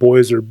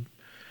 boys are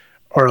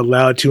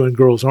allowed to and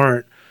girls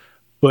aren't,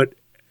 but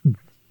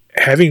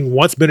having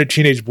once been a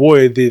teenage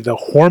boy, the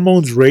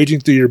hormones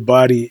raging through your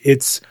body,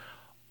 it's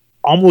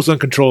almost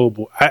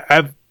uncontrollable.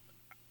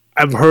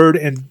 I've heard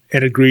and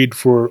agreed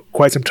for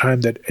quite some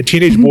time that a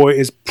teenage boy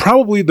is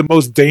probably the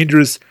most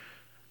dangerous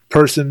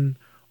person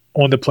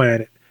on the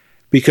planet,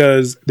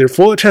 because they're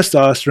full of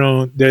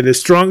testosterone. They're the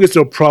strongest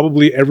they'll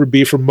probably ever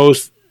be for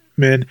most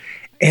men,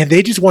 and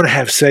they just want to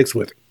have sex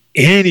with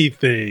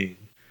anything.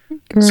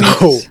 gross.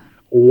 So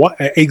what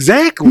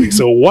exactly?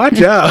 So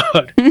watch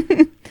out.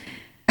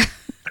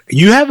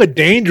 You have a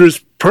dangerous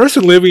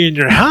person living in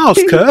your house,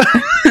 cuz.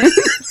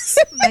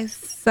 My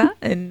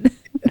son.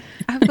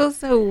 I feel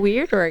so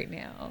weird right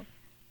now.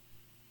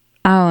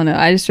 I don't know.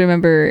 I just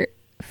remember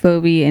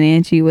Phoebe and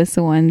Angie was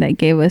the one that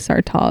gave us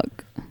our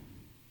talk,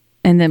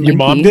 and then Your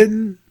mom Mikey-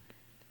 didn't?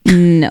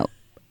 No,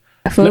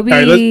 Phoebe.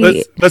 All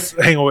right, let's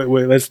hang on.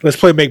 Wait. Let's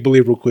play make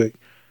believe real quick.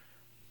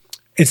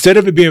 Instead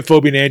of it being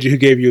Phoebe and Angie who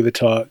gave you the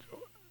talk,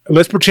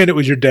 let's pretend it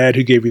was your dad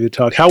who gave you the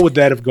talk. How would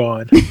that have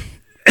gone?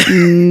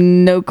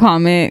 No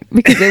comment,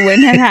 because it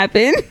wouldn't have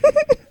happened.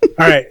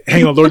 All right,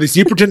 hang on, Lourdes.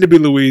 You pretend to be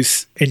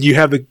Luis, and you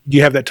have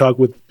that talk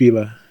with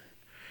Bila,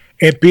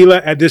 and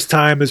Bila at this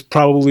time is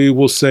probably,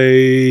 we'll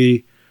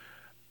say,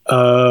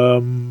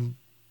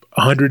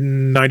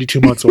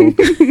 192 months old.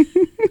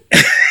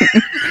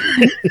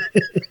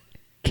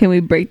 Can we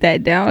break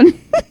that down?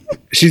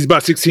 She's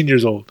about 16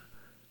 years old.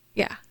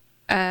 Yeah.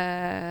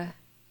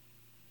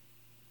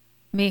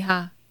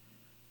 Mija.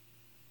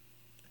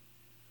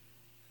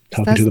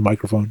 Talking to the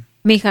microphone.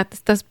 Mija, ¿te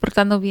estás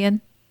portando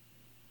bien?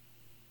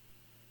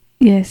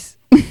 Yes.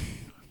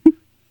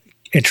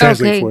 And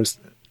translate Okay. for us.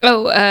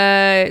 Oh,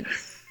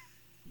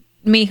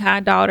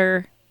 Mija,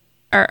 daughter,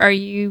 are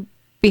you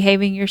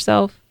behaving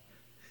yourself?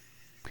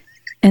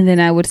 And then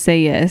I would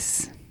say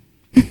yes.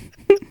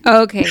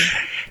 Okay.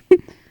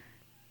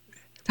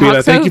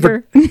 Bila, Talk's thank you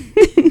over.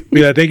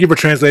 thank you for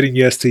translating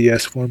yes to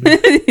yes for me.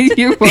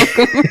 You're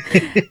welcome.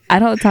 I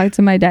don't talk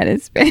to my dad in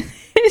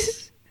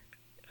Spanish.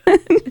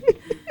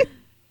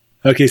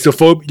 Okay, so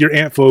your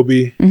Aunt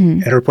Phoebe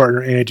and her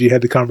partner Angie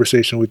had the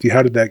conversation with you.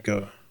 How did that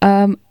go?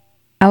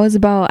 I was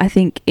about, I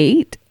think,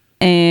 8,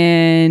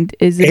 and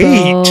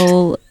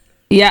Isabel.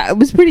 Yeah, it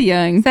was pretty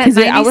young. Is that 'cause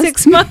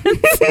 96 months?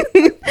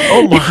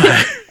 Oh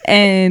my.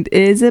 And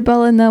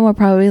Isabel and them were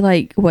probably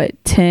like, what,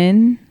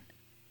 10?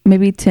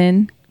 Maybe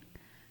 10.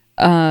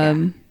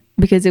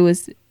 Because it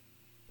was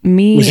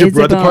me, Was your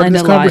brother Isabel, part of and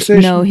this Elijah.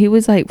 conversation? No, he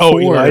was like 4. Oh,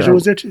 Elijah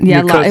was there too? Yeah,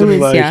 Your cousin it was,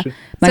 Elijah. yeah.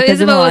 My So cousin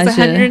Isabel was Elijah.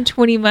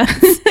 120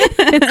 months.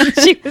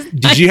 She was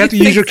Did you have to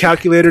use your 96.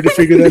 calculator to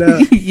figure that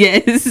out?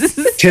 Yes.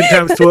 10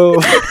 times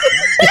 12?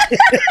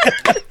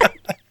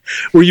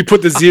 Where you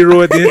put the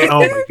 0 at the end? Oh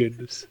my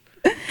goodness.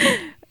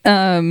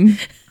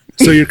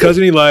 So your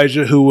cousin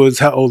Elijah, who was,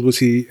 how old was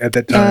he at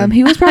that time?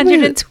 He was probably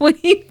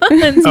 120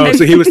 months. Oh,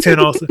 so he was 10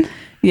 also.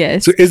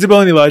 yes. So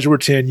Isabel and Elijah were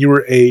 10. You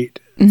were 8.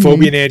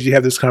 Phoebe and Angie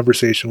have this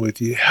conversation with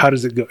you. How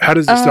does it go? How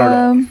does it start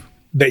off?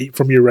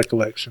 From your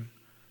recollection.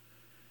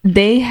 All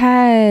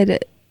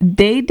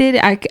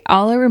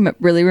I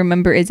really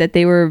remember is that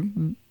they were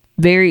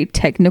very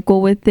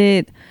technical with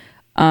it.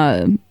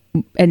 Anatomy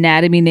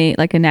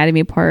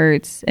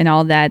parts and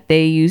all that.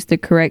 They used the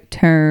correct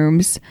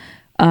terms.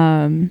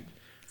 So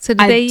did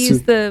they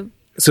use the...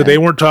 So they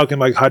weren't talking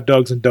like hot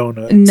dogs and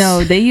donuts.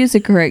 No, they used the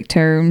correct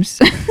terms.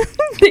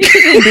 They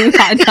didn't do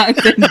hot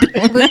dogs and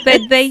donuts.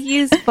 Did they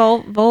use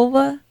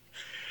vulva?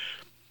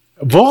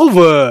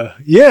 Volva.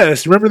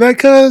 Yes. Remember that,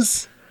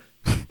 cuz?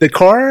 The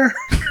car?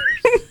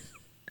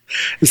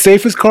 The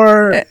safest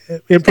car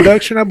in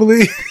production, I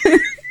believe.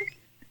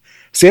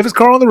 Safest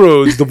car on the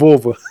roads, the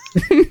Volva.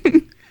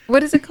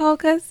 What is it called,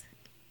 cuz?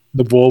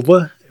 The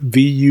Volva.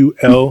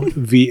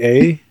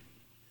 VULVA.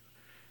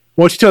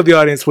 Why don't you tell the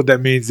audience what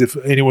that means, if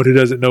anyone who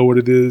doesn't know what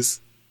it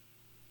is?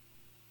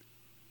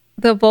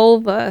 The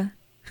vulva.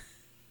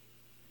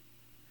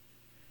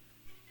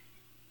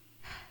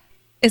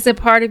 It's a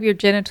part of your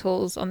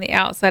genitals on the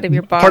outside of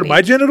your body. Part of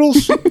my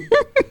genitals?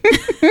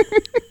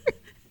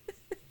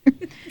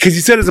 Because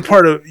you said it's a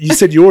part of, you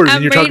said yours, and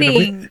I'm you're talking to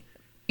reading me.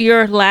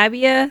 your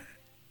labia,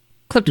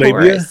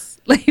 clitoris.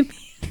 Labia?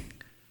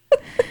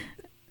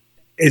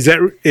 Is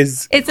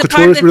It's a part of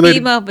clitoris the related?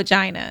 female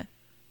vagina.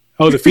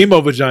 Oh, the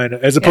female vagina,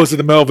 as opposed to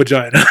the male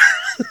vagina.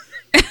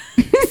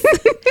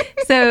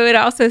 So it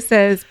also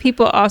says,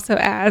 people also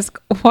ask,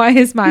 why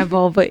is my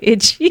vulva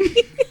itchy?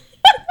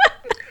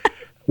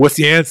 What's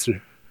the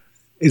answer?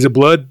 Is it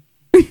blood?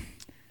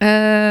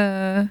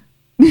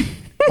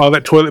 All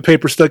that toilet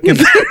paper stuck in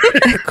there.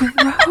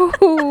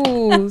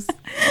 Gross.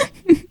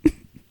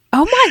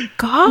 Oh my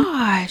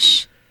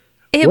gosh.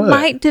 It What?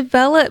 might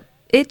develop,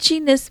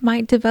 itchiness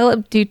might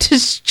develop due to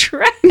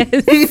stress.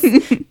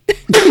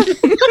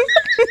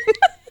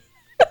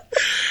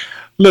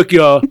 Look,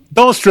 y'all,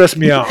 don't stress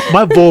me out.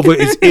 My vulva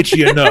is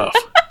itchy enough.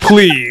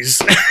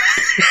 Please.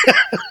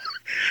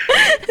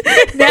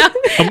 Now,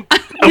 I'm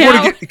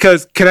gonna get,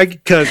 because can I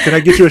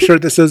get you a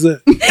shirt that says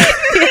it?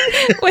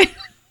 when,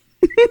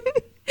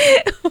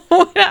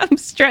 when I'm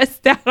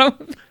stressed out, I'm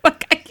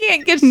like, I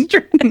can't get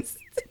stressed.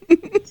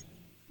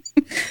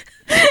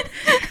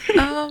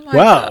 Oh my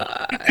Wow.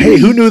 God. Hey,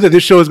 who knew that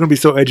this show was going to be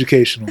so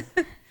educational?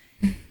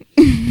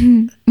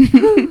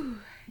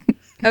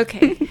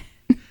 Okay.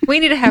 We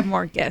need to have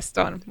more guests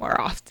on more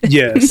often.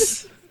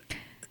 Yes.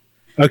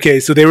 Okay,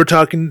 so they were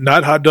talking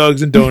not hot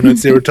dogs and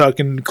donuts. They were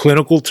talking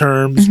clinical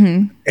terms,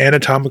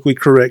 anatomically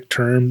correct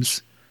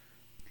terms.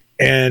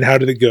 And how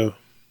did it go?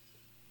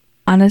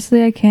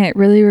 Honestly, I can't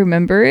really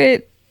remember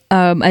it.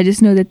 I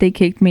just know that they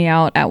kicked me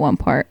out at one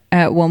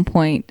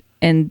point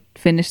and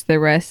finished the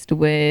rest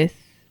with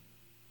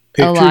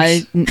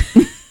Pictures?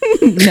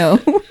 No.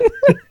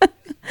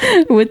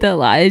 With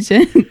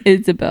Elijah and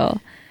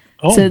Isabel.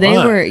 Oh, So they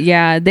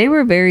my. they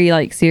were very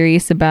like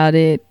serious about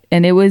it,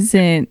 and it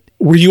wasn't.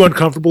 Were you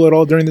uncomfortable at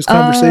all during this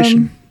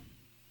conversation?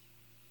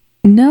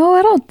 No,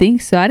 I don't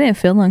think so. I didn't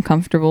feel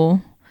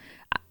uncomfortable.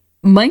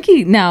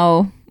 Monkey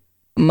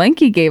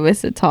gave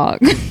us a talk.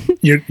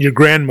 Your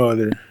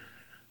grandmother,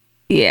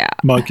 Yeah,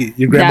 Monkey.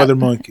 Your grandmother,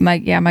 Monkey. my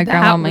grandma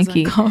That was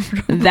Monkey.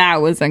 uncomfortable.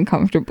 That was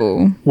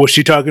uncomfortable. Was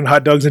she talking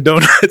hot dogs and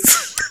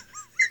donuts?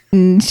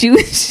 She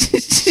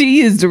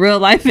used real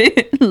life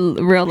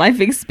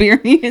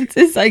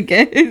experiences, I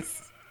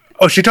guess.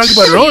 Oh, she talked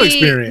about her own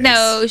experience.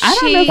 No, I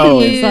don't know if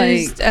she it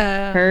was used,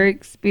 like her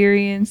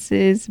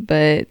experiences,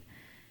 but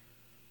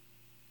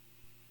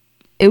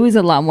it was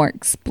a lot more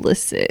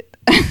explicit.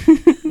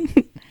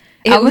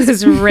 it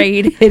was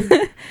rated.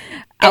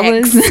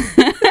 I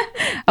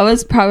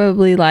was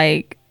probably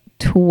like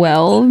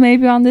 12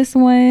 maybe on this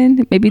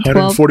one, maybe 12,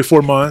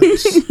 144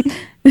 months.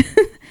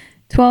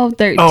 12,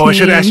 13. Oh, I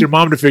should have asked your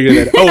mom to figure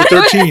that out. Oh,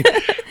 13.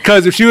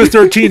 Because if she was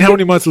 13, how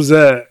many months was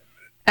that?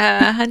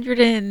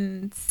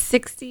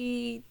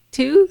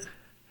 162.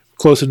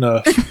 Close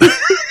enough.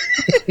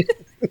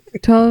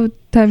 12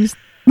 times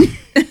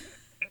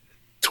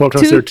 12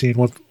 times Two- 13. 2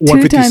 times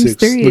 156.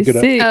 3 Look is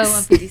it up. 6.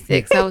 Oh,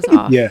 156. I was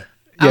off. Yeah.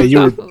 I Yeah, was you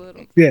off were. a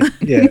little.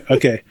 Yeah.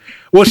 Okay.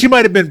 Well, she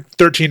might have been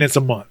 13 and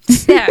some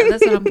months. Yeah,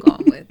 that's what I'm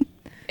going with.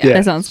 Yeah.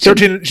 That sounds good.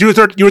 13.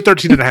 You were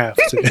 13 and a half.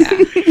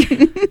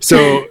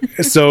 So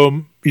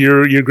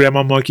your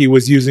grandma Monkey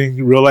was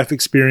using real life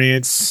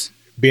experience,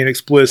 being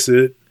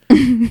explicit.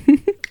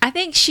 I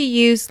think she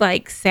used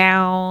like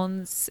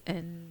sounds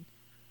and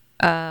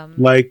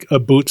Like a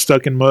boot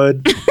stuck in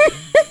mud.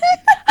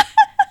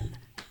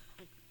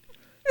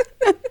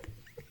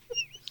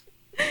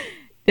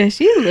 Does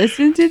she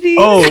listen to these?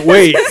 Oh,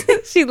 wait.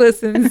 she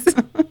listens.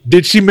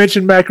 Did she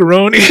mention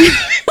macaroni?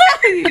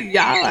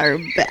 Y'all are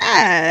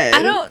bad.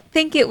 I don't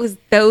think it was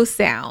those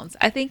sounds.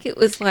 I think it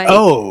was like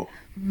Oh,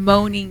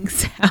 moaning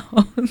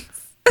sounds.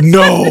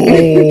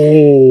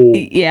 no.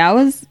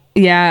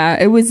 Yeah,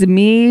 it was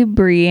me,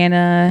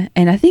 Brianna,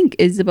 and I think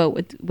Isabel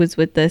was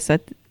with us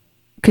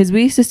because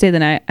we used to stay the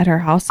night at her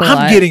house a lot.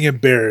 I'm getting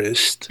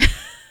embarrassed.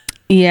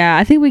 Yeah,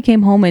 I think we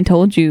came home and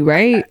told you,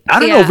 right? I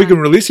don't know if we can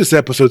release this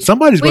episode.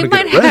 Somebody's going to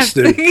get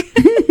arrested.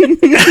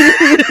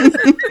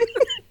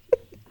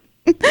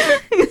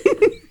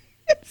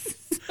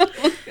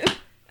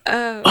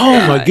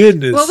 Oh my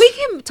goodness. Well, we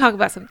can talk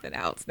about something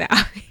else now.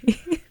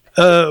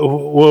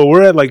 Well,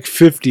 we're at like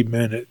 50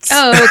 minutes.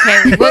 Oh,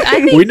 okay. Well,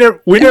 I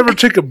think We never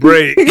took a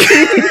break.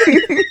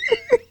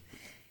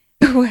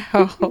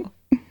 well,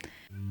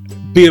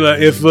 Bila,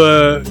 if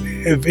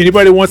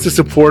anybody wants to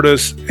support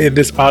us in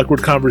this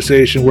awkward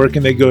conversation, where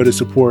can they go to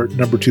support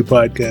Number 2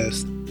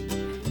 Podcast?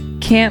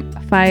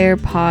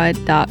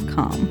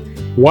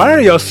 Campfirepod.com. Why are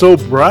y'all so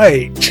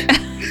bright?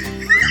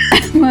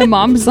 My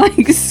mom's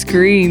like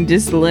screen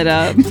just lit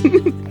up.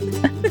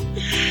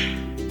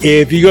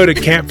 If you go to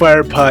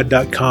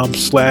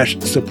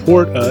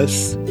campfirepod.com/support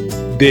us,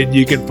 then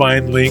you can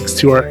find links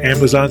to our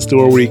Amazon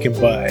store where you can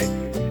buy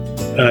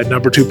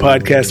Number 2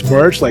 Podcast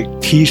merch like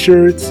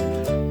t-shirts,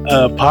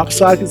 pop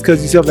sockets,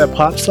 because you still have that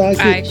pop socket.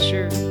 I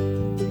sure,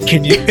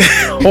 Can you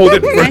hold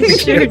it? I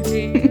sure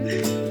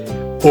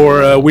do.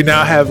 Or we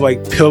now have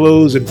like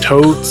pillows and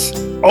totes.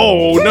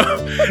 Oh no,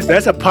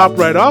 that's a pop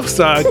right off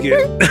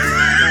socket.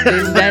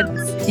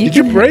 Did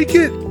you break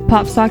it?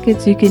 Pop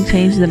sockets, you can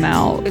change them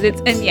out. But it's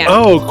and yeah.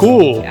 Oh,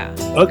 cool. Yeah.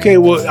 Okay,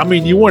 well, I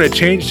mean, you want to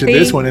change to See?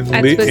 this one and I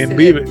twisted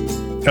leave it.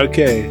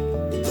 Okay.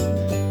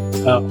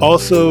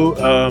 Also,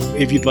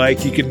 if you'd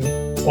like, you can,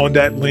 on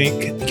that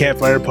link,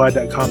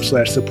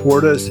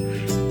 campfirepod.com/support us,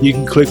 you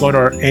can click on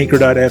our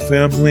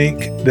anchor.fm link.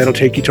 That'll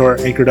take you to our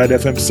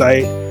anchor.fm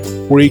site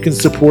where you can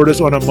support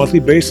us on a monthly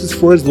basis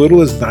for as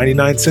little as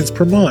 99 cents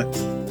per month.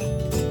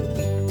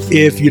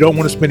 If you don't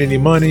want to spend any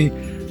money,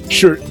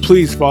 Sure,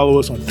 please follow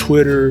us on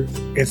Twitter,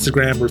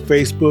 Instagram, or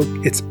Facebook.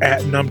 It's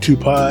at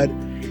Num2Pod.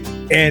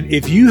 And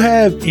if you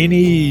have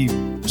any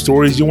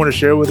stories you want to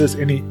share with us,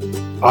 any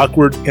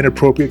awkward,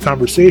 inappropriate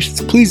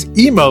conversations, please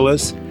email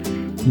us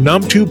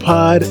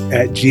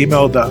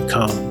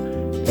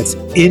numtwopod@gmail.com. That's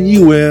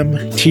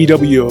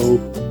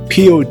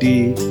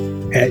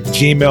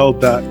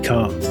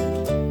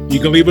numtwopod@gmail.com. You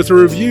can leave us a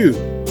review.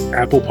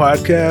 Apple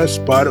Podcasts,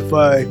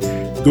 Spotify,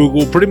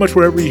 Google, pretty much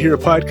wherever you hear a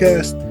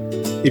podcast.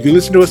 If you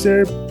listen to us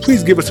there,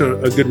 please give us a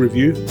good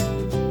review.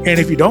 And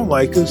if you don't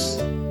like us,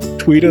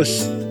 tweet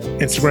us,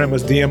 Instagram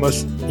us, DM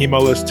us,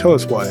 email us, tell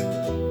us why.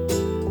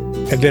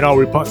 And then I'll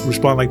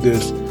respond like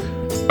this.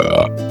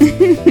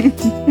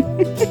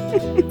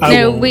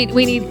 No, we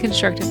need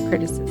constructive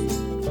criticism.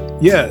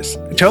 Yes.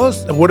 Tell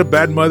us what a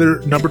bad mother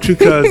number 2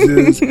 cuz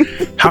is,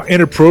 how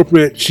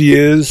inappropriate she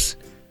is,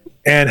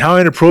 and how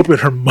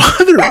inappropriate her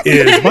mother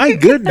is. My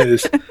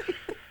goodness.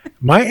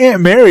 My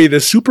Aunt Mary, the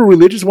super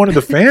religious one of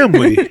the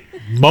family,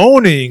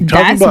 moaning,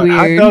 talking That's about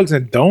weird. hot dogs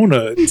and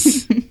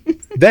donuts.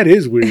 That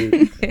is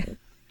weird.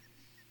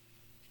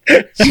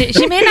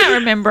 She may not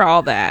remember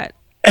all that.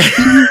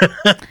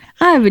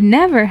 I've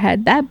never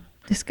had that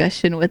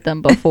discussion with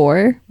them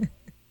before.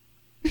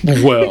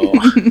 Well,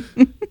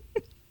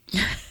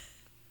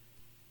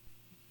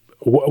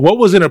 what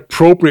was an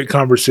appropriate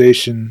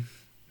conversation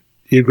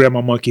your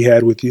grandma monkey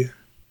had with you?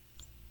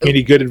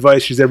 Any good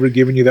advice she's ever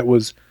given you that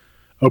was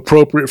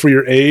appropriate for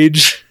your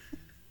age?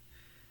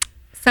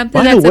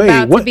 Something By the that's way,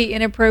 about what- to be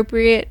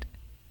inappropriate.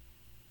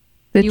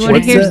 The You want to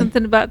What's hear that?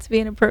 something about to be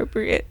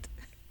inappropriate?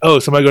 Oh,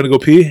 somebody going to go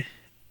pee?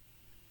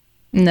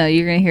 No,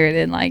 you're gonna hear it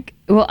in like.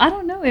 Well, I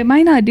don't know. It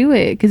might not do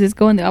it because it's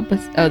going the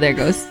opposite. Oh, there it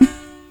goes.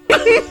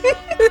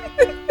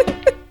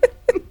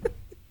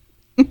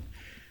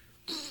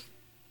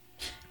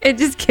 It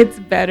just gets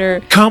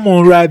better. Come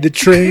on, ride the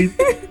train.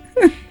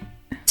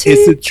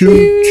 It's a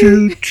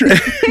choo-choo train.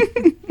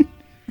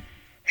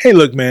 Hey,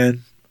 look,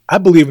 man. I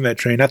believe in that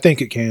train. I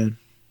think it can.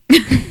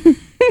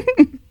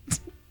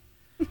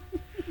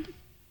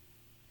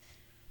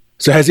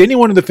 So has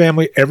anyone in the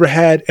family ever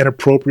had an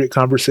appropriate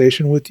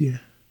conversation with you?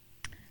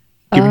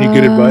 Giving you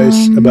good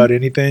advice about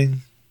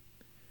anything?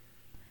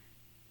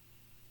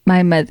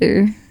 My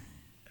mother.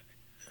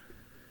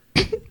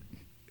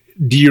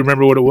 Do you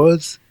remember what it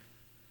was?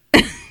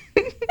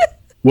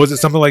 Was it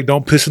something like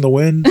don't piss in the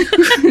wind?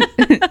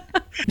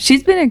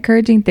 She's been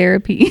encouraging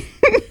therapy.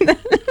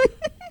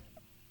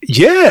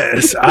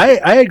 Yes,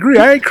 I agree.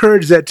 I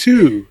encourage that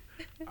too.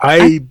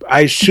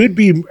 I should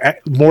be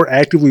more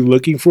actively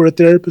looking for a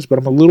therapist, but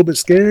I'm a little bit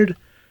scared.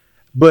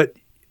 But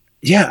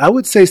yeah, I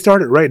would say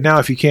start it right now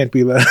if you can't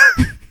be left.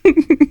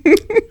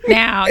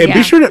 Now, And yeah.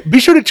 be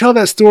sure to tell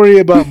that story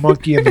about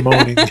Monkey and the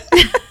Moaning.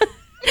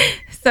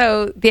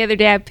 So the other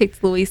day I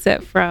picked Luis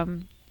up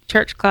from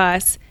church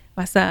class,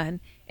 my son,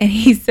 and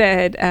he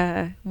said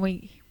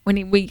when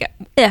we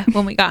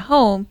got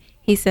home,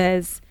 he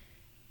says,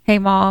 "Hey,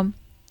 Mom,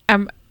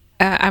 I'm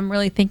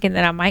really thinking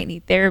that I might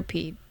need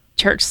therapy.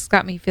 Church's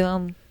got me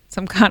feeling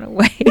some kind of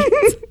way.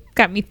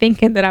 Got me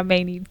thinking that I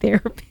may need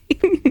therapy."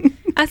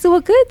 I said,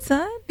 "Well, good,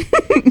 son.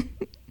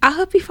 I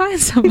hope you find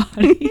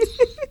somebody."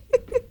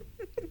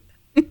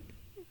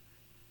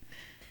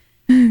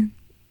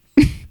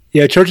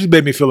 Yeah, church has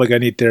made me feel like I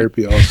need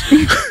therapy also.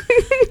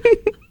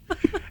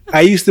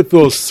 I used to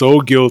feel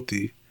so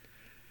guilty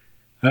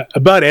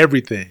about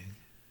everything.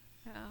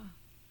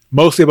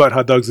 Mostly about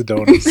hot dogs and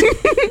donuts.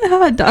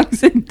 Hot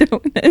dogs and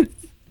donuts.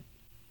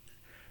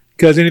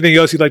 Cuz anything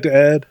else you'd like to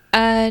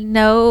add?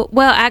 No.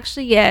 Well,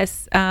 actually,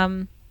 yes.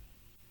 Don't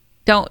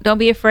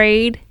be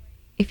afraid.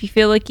 If you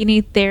feel like you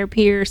need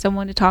therapy or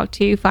someone to talk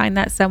to, find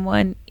that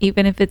someone,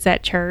 even if it's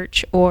at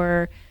church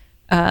or,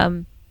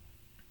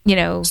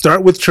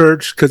 Start with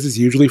church because it's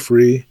usually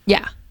free.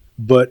 yeah.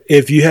 But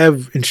if you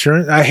have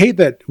insurance, I hate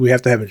that we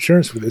have to have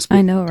insurance for this. But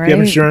I know, If you have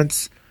right?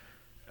 insurance,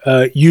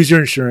 use your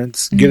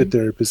insurance, get a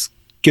therapist,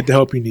 get the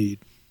help you need.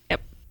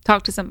 Yep.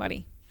 Talk to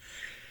somebody.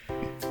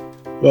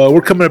 Well,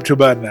 we're coming up to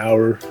about an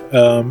hour.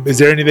 Is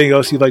there anything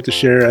else you'd like to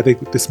share? I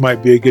think this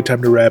might be a good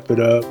time to wrap it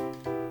up.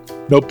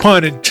 No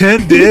pun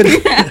intended.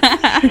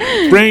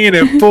 Bringing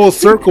it full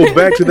circle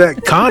back to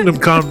that condom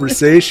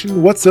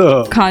conversation. What's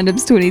up?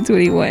 Condoms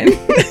 2021.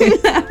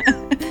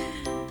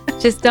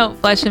 Just don't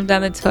flush them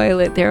down the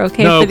toilet. They're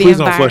okay No, for the please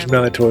don't environment. flush them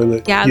down the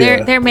toilet.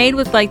 Yeah, they're made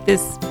with like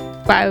this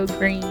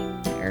biogreen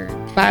or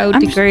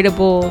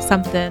biodegradable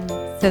something,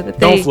 so that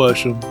Don't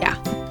flush them.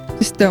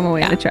 Just throw them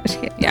away in Yeah. the trash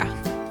can. Yeah.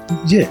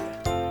 Yeah.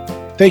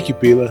 Thank you,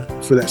 Pila,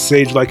 for that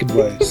sage-like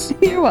advice.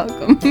 You're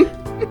welcome.